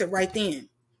questions answered right then.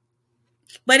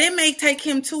 But it may take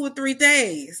him 2 or 3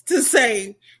 days to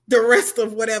say the rest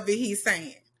of whatever he's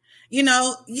saying. You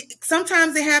know,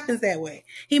 sometimes it happens that way.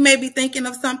 He may be thinking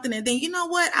of something, and then, you know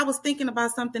what? I was thinking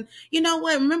about something. You know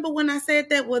what? Remember when I said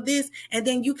that? Well, this, and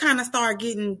then you kind of start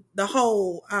getting the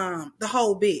whole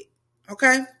bit.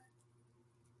 Okay.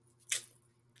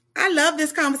 I love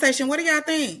this conversation. What do y'all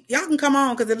think? Y'all can come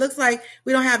on, because it looks like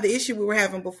we don't have the issue we were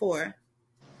having before.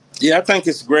 Yeah, I think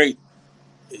it's great.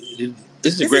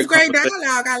 This is great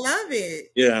dialogue. I love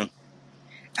it. Yeah.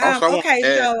 Also,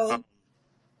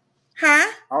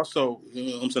 Also, you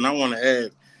know what I'm saying, I want to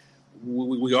add,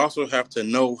 we also have to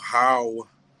know how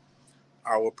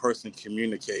our person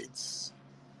communicates.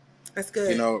 That's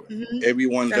good. You know,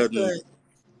 everyone doesn't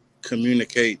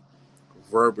communicate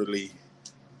verbally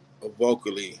or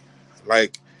vocally.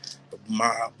 Like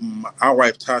our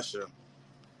wife Tasha,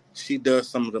 she does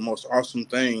some of the most awesome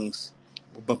things,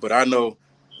 but I know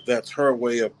that's her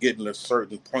way of getting a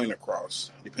certain point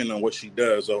across, depending on what she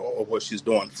does or what she's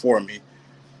doing for me.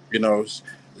 You know,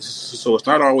 so it's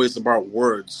not always about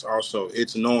words. Also,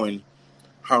 it's knowing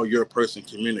how your person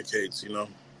communicates, you know.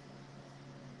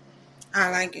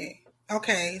 I like it.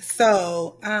 Okay,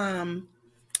 so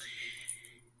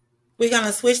we're going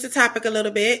to switch the topic a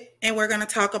little bit, and we're going to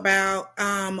talk about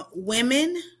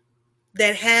women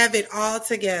that have it all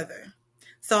together.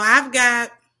 So I've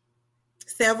got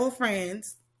several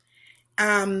friends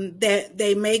that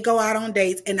they may go out on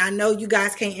dates, and I know you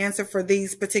guys can't answer for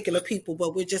these particular people,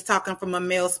 but we're just talking from a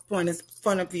male's point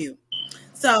of view.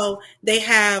 So they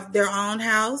have their own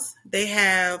house, they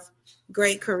have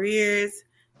great careers,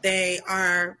 they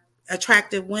are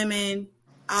attractive women,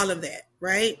 all of that,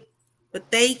 right? But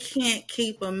they can't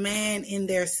keep a man in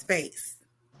their space.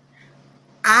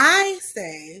 I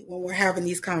say, when we're having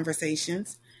these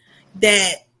conversations,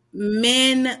 that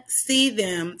men see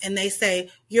them and they say,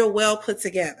 you're well put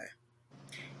together.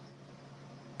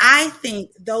 I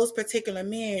think those particular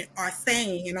men are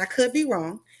saying, and I could be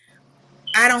wrong,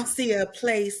 I don't see a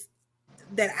place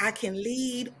that I can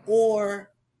lead, or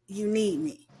you need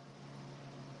me.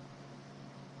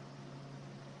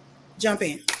 Jump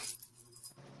in.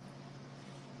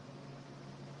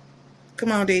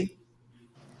 Come on, D.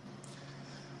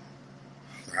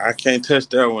 I can't touch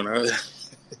that one.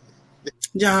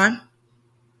 John?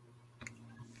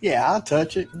 Yeah, I'll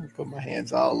touch it and put my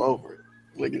hands all over it.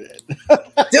 Look at that.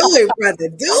 Do it, brother.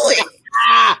 Do it.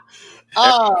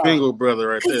 That's single brother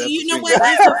right there. You know what?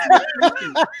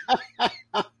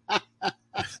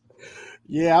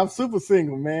 Yeah, I'm super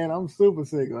single, man. I'm super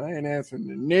single. I ain't answering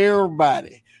to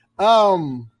nobody.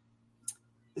 So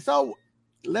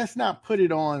let's not put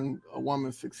it on a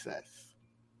woman's success.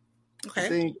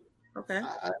 Okay.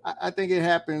 I think it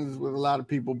happens with a lot of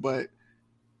people, but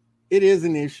it is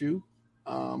an issue.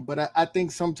 But I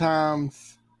think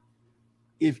sometimes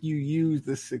if you use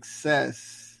the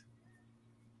success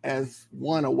as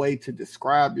a way to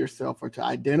describe yourself or to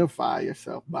identify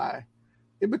yourself by,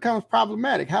 it becomes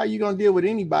problematic. How are you going to deal with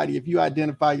anybody if you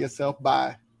identify yourself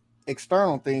by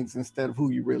external things instead of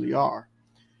who you really are?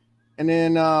 And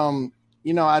then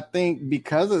I think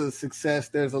because of the success,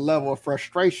 there's a level of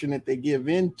frustration that they give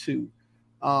into.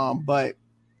 But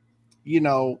you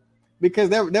know, because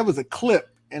there was a clip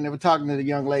and they were talking to the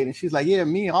young lady and she's like, yeah,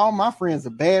 me and all my friends are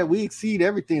bad. We exceed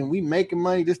everything. We making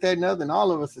money, this, that, and other, and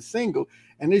all of us are single.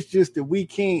 And it's just that we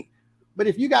can't. But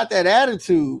if you got that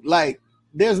attitude, like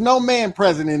there's no man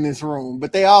present in this room,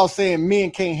 but they all saying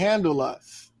men can't handle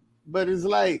us. But it's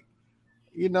like,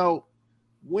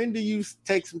 when do you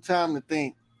take some time to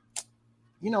think,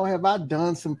 have I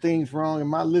done some things wrong?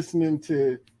 Am I listening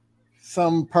to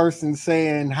some person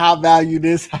saying, I value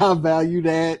this, I value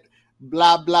that,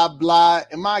 blah, blah, blah?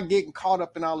 Am I getting caught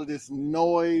up in all of this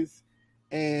noise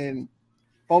and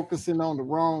focusing on the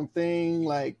wrong thing?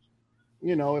 Like,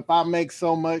 if I make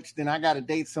so much, then I got to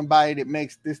date somebody that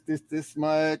makes this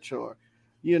much, or,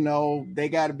 they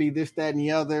got to be this, that, and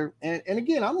the other. And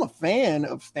again, I'm a fan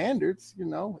of standards.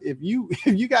 If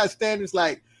you got standards,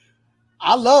 like,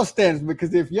 I love standards,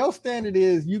 because if your standard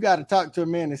is you got to talk to a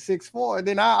man that's 6'4",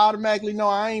 then I automatically know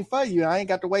I ain't for you. I ain't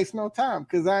got to waste no time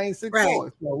because I ain't 6'4".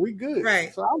 Right. So we good.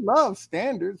 Right. So I love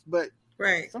standards, but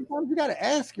right. sometimes you got to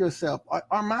ask yourself,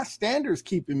 are my standards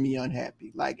keeping me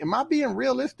unhappy? Like, am I being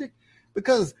realistic?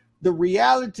 Because the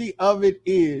reality of it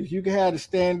is you can have the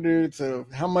standards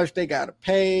of how much they got to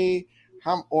pay,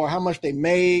 how much they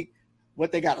make,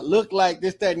 what they got to look like,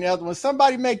 this, that, and the other. When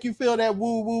somebody make you feel that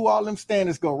woo-woo, all them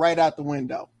standards go right out the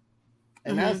window.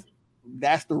 And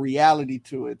that's the reality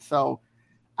to it. So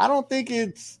I don't think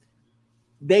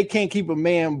they can't keep a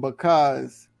man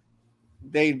because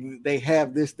they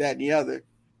have this, that, and the other.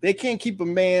 They can't keep a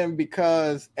man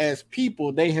because as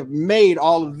people, they have made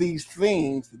all of these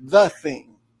things the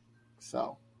thing.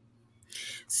 So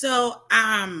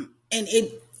and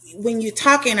when you're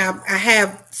talking, I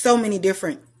have so many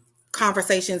different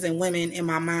conversations and women in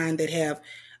my mind that have,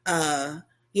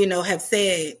 have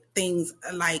said things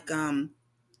like,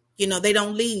 they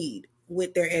don't lead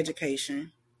with their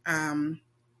education.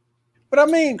 But I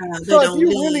mean, so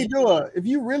if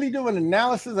you really do an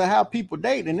analysis of how people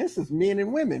date, and this is men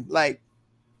and women, like,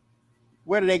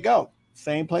 where do they go?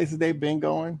 Same places they've been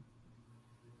going.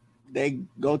 They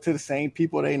go to the same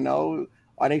people they know.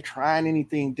 Are they trying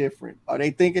anything different? Are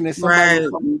they thinking that somebody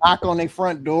will come knock on their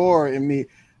front door and me?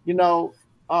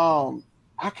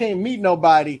 I can't meet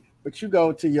nobody, but you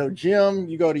go to your gym,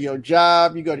 you go to your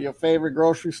job, you go to your favorite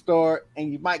grocery store,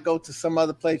 and you might go to some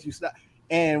other place you stop.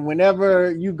 And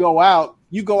whenever you go out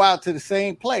to the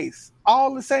same place,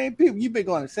 all the same people. You've been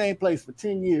going to the same place for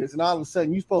 10 years, and all of a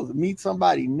sudden you're supposed to meet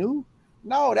somebody new?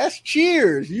 No, that's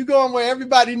Cheers. You going where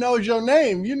everybody knows your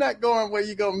name. You're not going where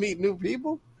you're going to meet new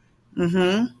people.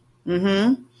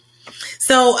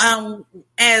 So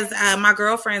as my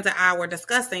girlfriends and I were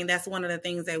discussing, that's one of the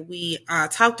things that we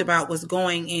talked about, was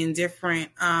going in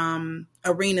different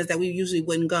arenas that we usually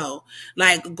wouldn't go,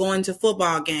 like going to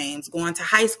football games, going to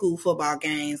high school football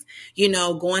games,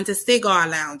 going to cigar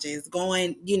lounges,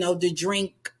 going, to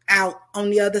drink out on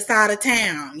the other side of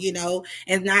town,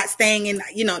 and not staying in,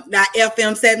 not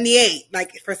FM 78,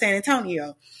 like for San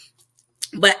Antonio,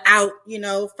 but out,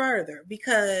 further,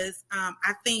 because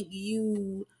I think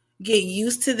you get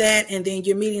used to that, and then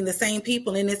you're meeting the same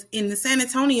people. And it's in the San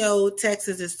Antonio,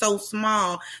 Texas is so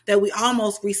small that we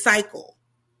almost recycle,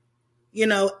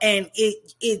 and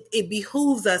it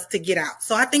behooves us to get out.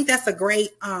 So I think that's a great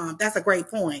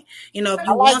point. If you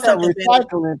want that something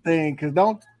recycling thing, because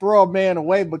don't throw a man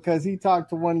away because he talked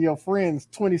to one of your friends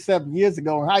 27 years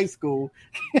ago in high school.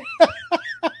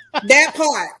 That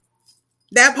part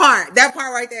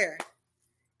right there,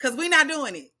 because we're not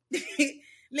doing it.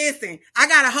 Listen, I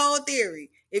got a whole theory.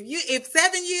 If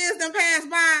 7 years done pass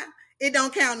by, it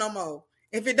don't count no more.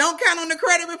 If it don't count on the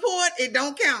credit report, it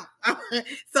don't count.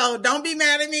 So don't be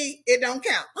mad at me. It don't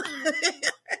count.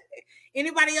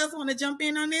 Anybody else want to jump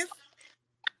in on this?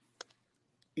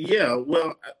 Yeah,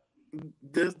 well,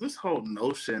 there's this whole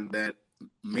notion that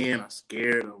men are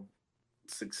scared of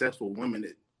successful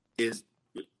women is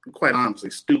quite honestly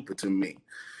stupid to me,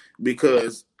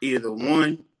 because either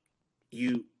one,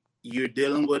 you're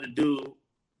dealing with a dude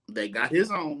that got his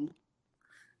own,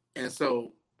 and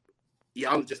so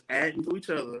y'all are just adding to each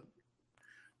other,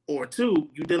 or two,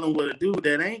 you're dealing with a dude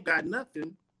that ain't got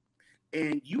nothing,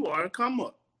 and you are a come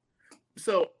up.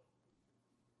 So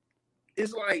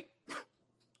it's like,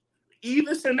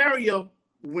 either scenario,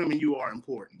 women, you are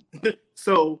important.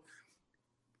 So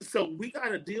we got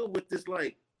to deal with this.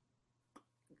 Like,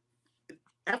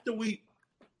 after we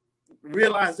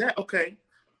realize that, okay,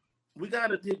 we got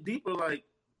to dig deeper. Like,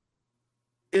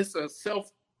 it's a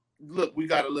look. We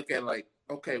got to look at, like,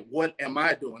 okay, what am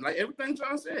I doing? Like everything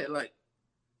John said, like,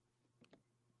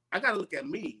 I got to look at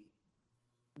me.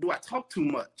 Do I talk too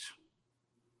much?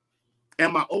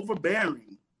 Am I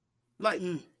overbearing? Like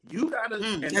you gotta,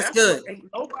 and that's good.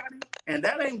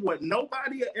 That ain't what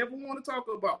nobody ever want to talk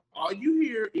about. All you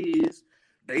hear is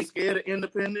they scared of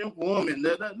independent woman.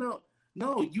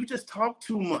 No, you just talk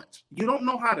too much. You don't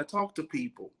know how to talk to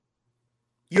people.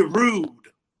 You're rude.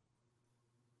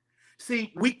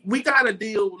 See, we gotta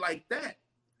deal like that.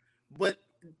 But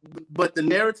the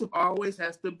narrative always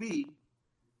has to be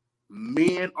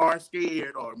men are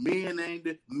scared, or men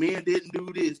didn't do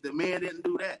this, the man didn't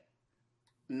do that.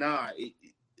 Nah,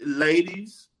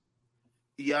 ladies,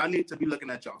 y'all need to be looking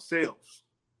at yourselves.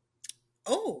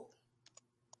 Oh.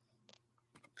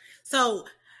 So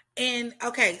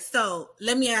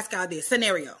let me ask y'all this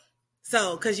scenario.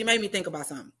 So, because you made me think about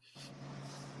something.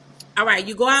 All right,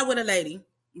 you go out with a lady,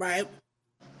 right?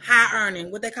 High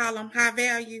earning, what they call them, high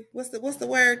value. What's the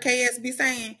word KS be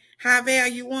saying? High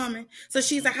value woman. So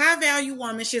she's a high value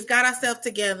woman. She's got herself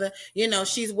together. You know,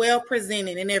 she's well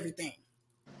presented and everything.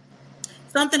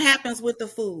 Something happens with the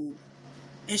food,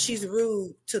 and she's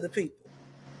rude to the people.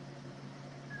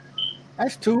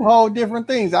 That's two whole different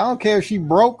things. I don't care if she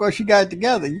broke or she got it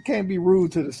together. You can't be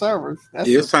rude to the servers.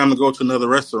 It's time to go to another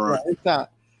restaurant. Yeah, it's time.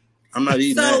 I'm not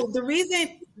eating that. So the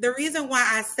reason why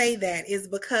I say that is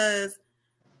because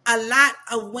a lot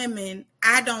of women,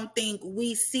 I don't think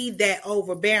we see that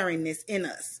overbearingness in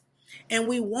us. And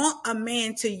we want a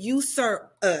man to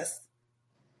usurp us,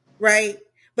 right?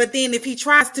 But then if he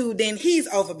tries to, then he's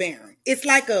overbearing. It's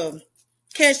like a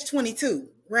catch-22,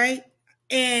 right?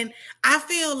 And I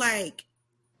feel like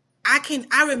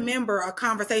I remember a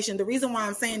conversation. The reason why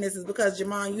I'm saying this is because,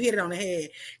 Jamon, you hit it on the head.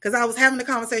 Because I was having a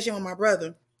conversation with my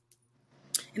brother,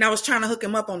 and I was trying to hook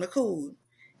him up on the cool.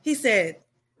 He said,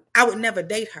 I would never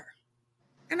date her.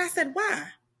 And I said, why?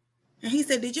 And he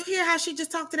said, did you hear how she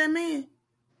just talked to that man?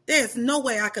 There's no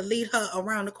way I could lead her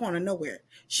around the corner nowhere.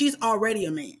 She's already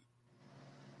a man.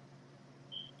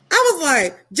 I was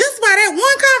like, just by that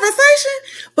one conversation,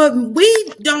 but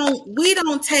we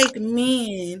don't take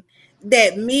men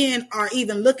that men are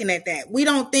even looking at that. We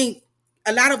don't think,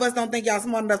 a lot of us don't think y'all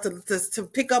smart enough to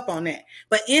pick up on that.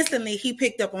 But instantly he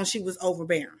picked up on she was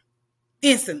overbearing.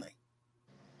 Instantly.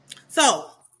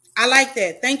 So I like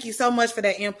that. Thank you so much for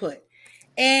that input.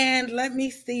 And let me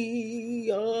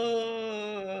see.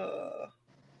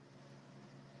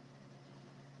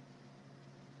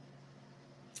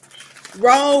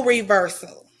 Role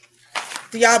reversal.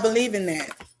 Do y'all believe in that?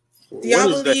 Do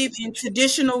y'all believe in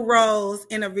traditional roles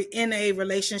in a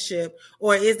relationship,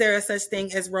 or is there a such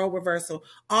thing as role reversal?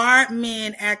 Are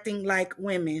men acting like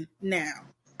women now?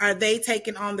 Are they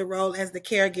taking on the role as the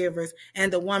caregivers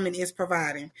and the woman is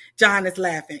providing? John is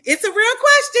laughing. It's a real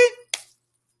question.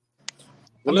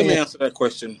 Well, let me answer that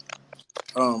question.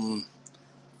 In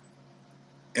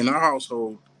my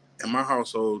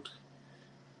household,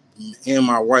 me and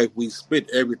my wife, we split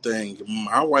everything.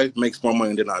 My wife makes more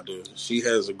money than I do. She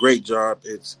has a great job.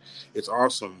 It's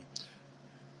awesome.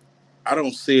 I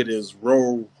don't see it as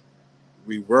role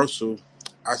reversal.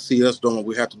 I see us doing what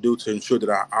we have to do to ensure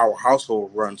that our household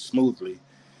runs smoothly.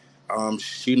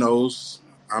 She knows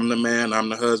I'm the man, I'm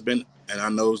the husband, and I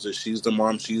knows that she's the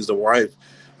mom, she's the wife.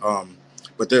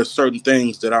 But there's certain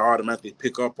things that I automatically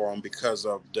pick up on because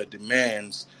of the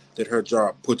demands that her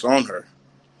job puts on her.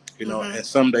 You know, and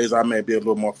some days I may be a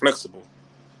little more flexible.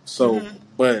 So,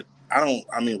 but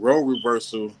role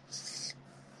reversal,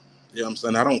 you know what I'm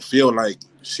saying? I don't feel like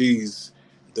she's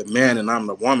the man and I'm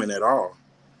the woman at all.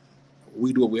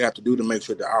 We do what we have to do to make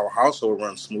sure that our household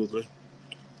runs smoothly.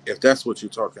 If that's what you're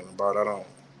talking about, I don't.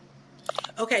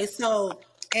 Okay, so,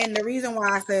 and the reason why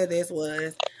I said this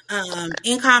was,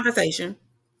 in conversation,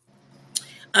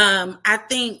 I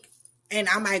think, and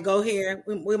I might go here,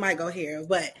 we might go here,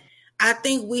 but I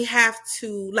think we have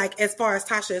to, like, as far as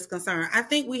Tasha is concerned, I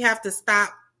think we have to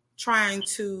stop trying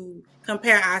to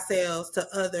compare ourselves to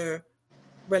other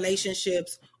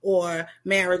relationships or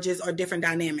marriages or different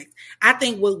dynamics. I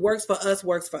think what works for us,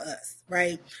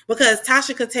 right? Because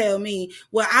Tasha could tell me,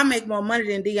 well, I make more money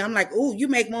than D. I'm like, ooh, you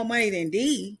make more money than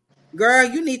D? Girl,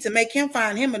 you need to make him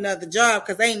find him another job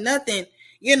because ain't nothing,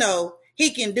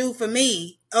 he can do for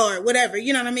me or whatever.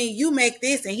 You know what I mean? You make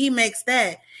this and he makes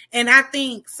that. And I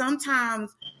think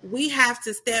sometimes we have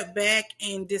to step back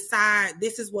and decide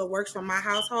this is what works for my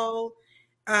household.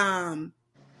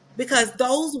 Because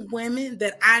those women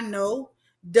that I know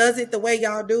does it the way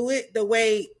y'all do it, the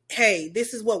way, hey,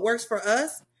 this is what works for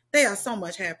us, they are so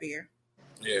much happier.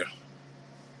 Yeah.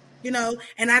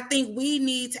 And I think we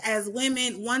need to, as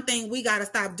women, one thing we got to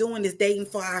stop doing is dating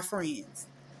for our friends.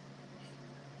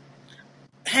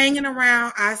 Hanging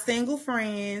around our single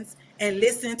friends and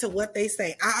listening to what they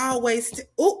say. I always,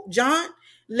 John,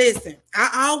 Listen,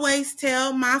 I always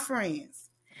tell my friends,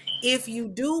 if you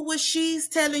do what she's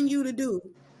telling you to do,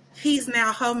 he's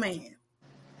now her man.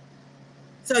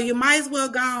 So you might as well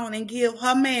go on and give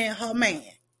her man her man.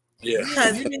 Yeah.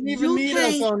 Because You didn't even need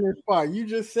us on this part. You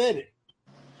just said it.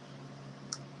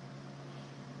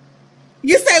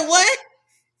 You say what?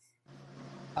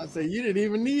 I said you didn't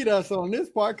even need us on this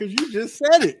part because you just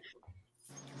said it.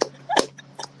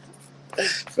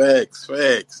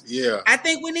 Facts. Yeah. I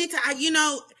think we need to,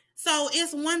 so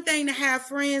it's one thing to have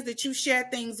friends that you share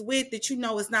things with that you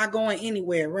know is not going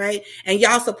anywhere, right? And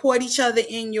y'all support each other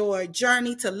in your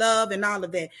journey to love and all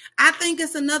of that. I think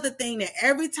it's another thing that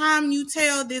every time you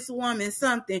tell this woman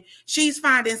something, she's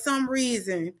finding some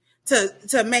reason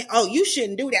to make, oh, you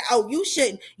shouldn't do that. Oh, you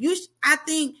shouldn't. I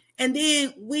think, and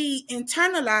then we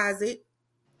internalize it.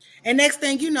 And next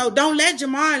thing you know, don't let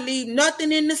Jamar leave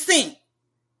nothing in the sink.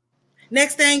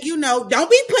 Next thing you know,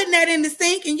 don't be putting that in the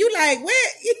sink and you like,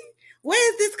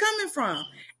 where is this coming from?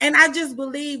 And I just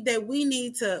believe that we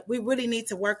really need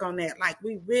to work on that. Like,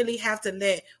 we really have to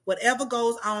let whatever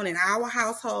goes on in our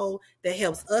household that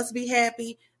helps us be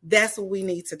happy, that's what we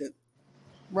need to do.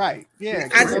 Right. Yeah.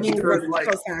 I just need to work with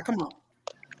cosign. Come on.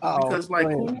 Because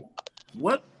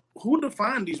who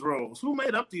defined these roles? Who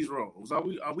made up these roles? Are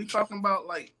we talking about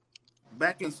like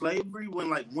back in slavery when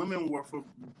like women were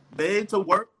forbade to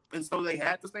work and so they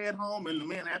had to stay at home and the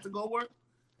men had to go work?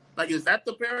 Like, is that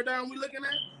the paradigm we're looking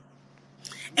at?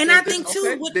 And I think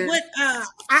too, what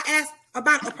I asked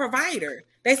about a provider.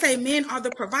 They say men are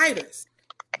the providers.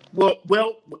 Well,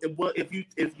 if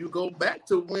you go back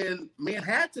to when men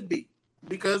had to be,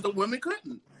 because the women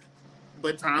couldn't.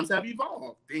 But times have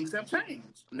evolved. Things have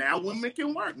changed. Now women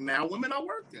can work. Now women are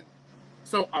working.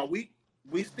 So are we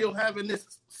still having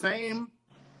this same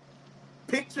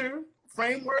picture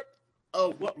framework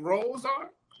of what roles are?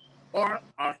 Or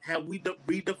have we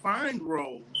redefined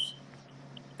roles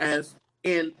as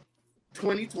in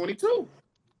 2022?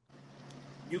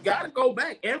 You got to go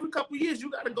back. Every couple of years, you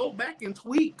got to go back and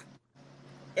tweak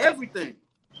everything.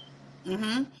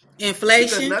 Mm-hmm.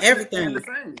 Inflation, everything.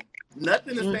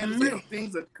 Nothing is staying the same.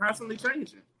 Things are constantly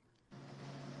changing.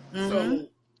 Mm-hmm.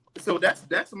 So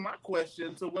that's my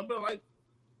question. So like,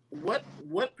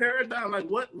 what paradigm, like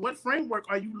what framework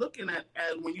are you looking at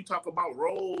as when you talk about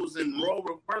roles and role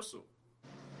reversal?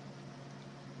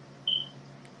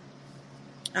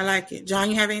 I like it. John,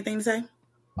 you have anything to say?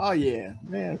 Oh yeah,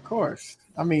 man, of course.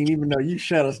 I mean, even though you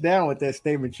shut us down with that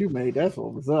statement you made, that's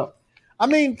what was up. I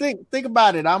mean, think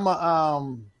about it. I'm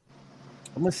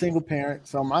a single parent,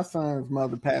 so my son's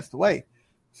mother passed away.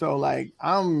 So like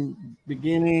I'm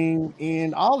beginning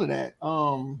in all of that.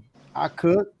 I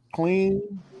cook, clean,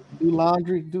 do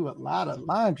laundry, do a lot of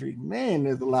laundry. Man,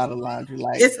 there's a lot of laundry.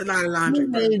 Like it's a lot of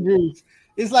laundry.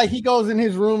 It's like he goes in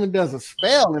his room and does a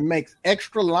spell and makes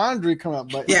extra laundry come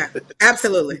up. But yeah,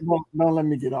 absolutely. Don't let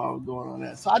me get all going on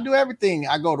that. So I do everything.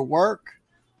 I go to work.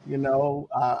 You know,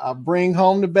 I bring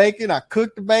home the bacon. I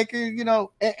cook the bacon. You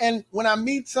know, and when I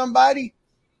meet somebody,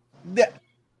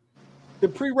 the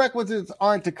prerequisites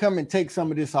aren't to come and take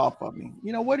some of this off of me.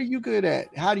 You know, what are you good at?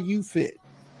 How do you fit?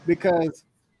 Because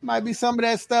might be some of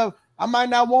that stuff. I might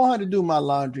not want her to do my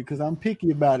laundry because I'm picky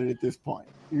about it at this point.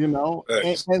 You know,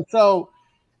 and so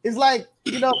it's like,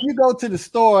 you know, if you go to the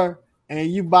store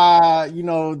and you buy, you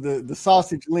know, the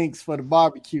sausage links for the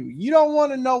barbecue, you don't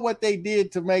want to know what they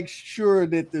did to make sure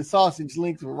that the sausage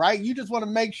links were right. You just want to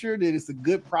make sure that it's a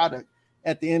good product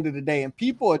at the end of the day. And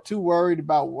people are too worried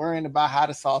about worrying about how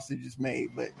the sausage is made.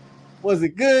 But was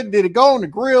it good? Did it go on the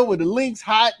grill with the links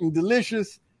hot and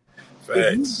delicious?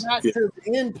 If you got to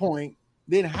the end point,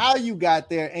 then how you got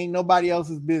there ain't nobody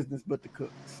else's business but the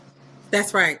cooks.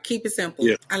 That's right. Keep it simple.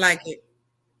 Yeah. I like it.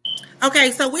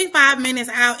 Okay, so we're 5 minutes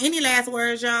out. Any last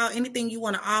words, y'all? Anything you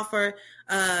want to offer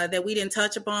that we didn't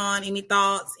touch upon? Any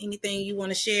thoughts? Anything you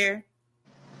want to share?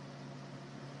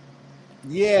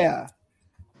 Yeah.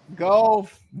 Go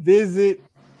visit,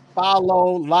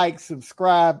 follow, like,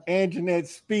 subscribe. Anjanette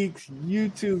Speaks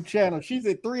YouTube channel. She's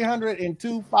at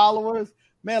 302 followers.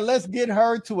 Man, let's get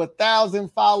her to 1,000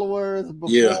 followers before.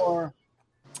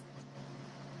 Yeah.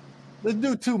 Let's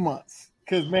do 2 months.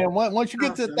 Because, man, once you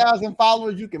get to 1,000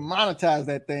 followers, you can monetize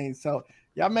that thing. So,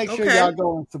 y'all make sure y'all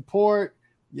go and support.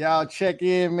 Y'all check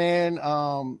in, man.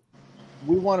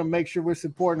 We want to make sure we're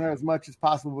supporting her as much as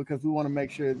possible because we want to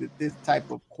make sure that this type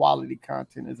of quality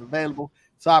content is available.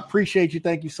 So, I appreciate you.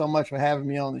 Thank you so much for having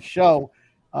me on the show.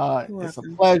 It's a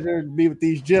pleasure to be with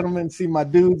these gentlemen, see my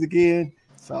dudes again.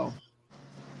 So,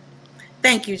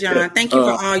 thank you, John. Thank you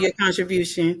for all your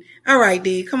contribution. All right,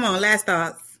 D, come on, last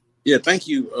thoughts. Yeah, thank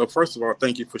you. First of all,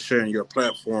 thank you for sharing your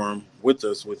platform with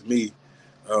us, with me.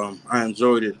 I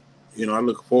enjoyed it I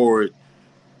look forward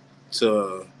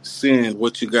to seeing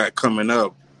what you got coming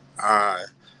up. I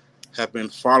have been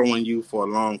following you for a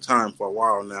long time, for a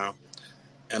while now,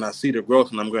 and I see the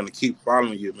growth, and I'm going to keep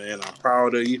following you, man. I'm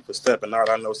proud of you for stepping out.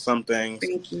 I know some things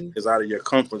is out of your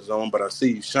comfort zone, but I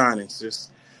see you shining, sis.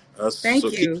 So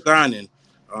keep shining.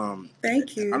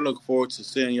 Thank you. I look forward to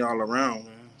seeing y'all around,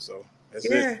 man. So that's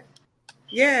it.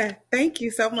 Yeah. Thank you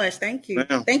so much. Thank you.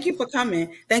 Ma'am. Thank you for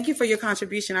coming. Thank you for your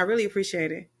contribution. I really appreciate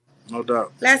it. No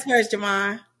doubt. Last words,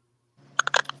 Jamon.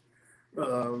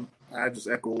 I just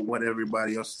echo what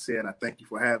everybody else said. I thank you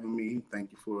for having me.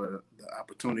 Thank you for the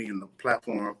opportunity and the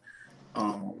platform.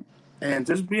 And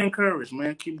just be encouraged,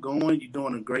 man. Keep going. You're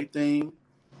doing a great thing.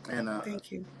 And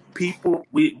thank you. People,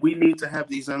 we need to have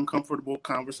these uncomfortable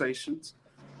conversations.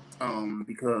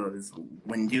 Because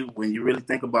when you really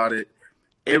think about it,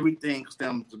 everything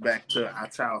stems back to our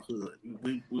childhood.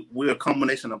 We're a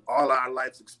combination of all our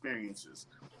life's experiences,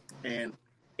 and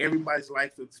everybody's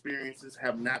life experiences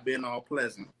have not been all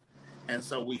pleasant. And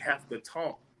so we have to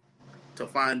talk to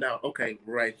find out, okay,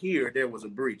 right here, there was a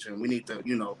breach, and we need to,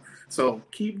 so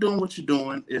keep doing what you're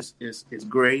doing. It's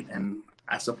great, and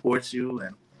I support you.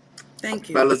 And thank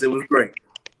you. Fellas, it was great.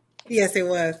 Yes, it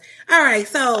was. All right,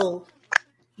 so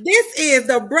this is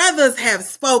the brothers have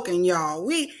spoken, y'all.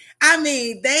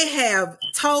 They have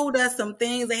told us some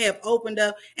things. They have opened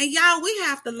up. And y'all, we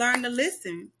have to learn to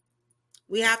listen.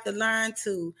 We have to learn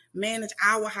to manage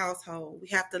our household. We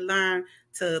have to learn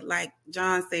to, like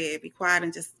John said, be quiet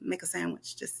and just make a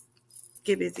sandwich. Just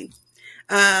get busy.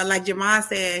 Like Jamon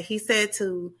said, he said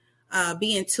to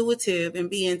be intuitive and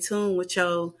be in tune with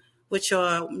your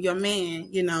man,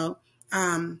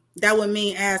 that would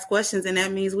mean ask questions, and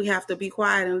that means we have to be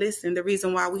quiet and listen. The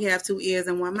reason why we have 2 ears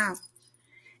and 1 mouth.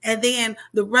 And then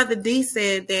the brother D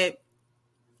said that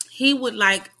he would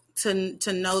like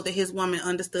to know that his woman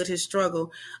understood his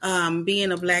struggle,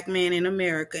 being a Black man in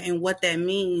America, and what that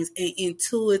means, and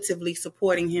intuitively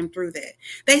supporting him through that.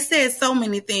 They said so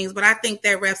many things, but I think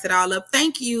that wraps it all up.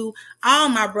 Thank you, all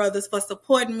my brothers, for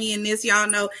supporting me in this. Y'all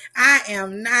know I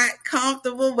am not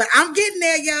comfortable, but I'm getting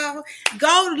there, y'all.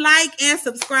 Go like and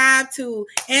subscribe to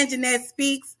Anjanette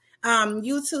Speaks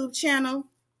YouTube channel.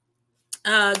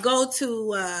 Go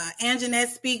to Anjanette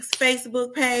Speaks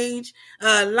Facebook page,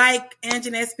 like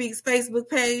Anjanette Speaks Facebook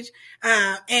page,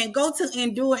 and go to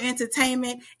Endure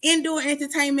Entertainment. Endure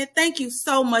Entertainment, thank you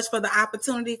so much for the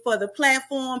opportunity, for the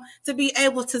platform to be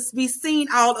able to be seen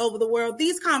all over the world.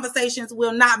 These conversations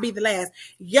will not be the last.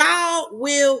 Y'all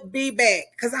will be back,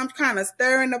 because I'm kind of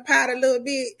stirring the pot a little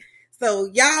bit. So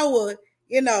y'all will,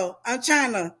 I'm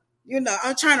trying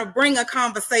to bring a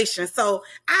conversation. So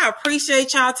I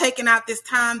appreciate y'all taking out this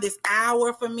time, this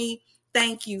hour for me.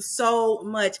 Thank you so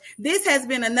much. This has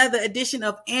been another edition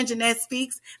of Anjanette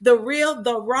Speaks, the real,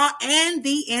 the raw, and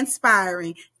the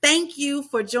inspiring. Thank you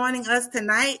for joining us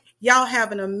tonight. Y'all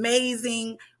have an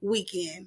amazing weekend.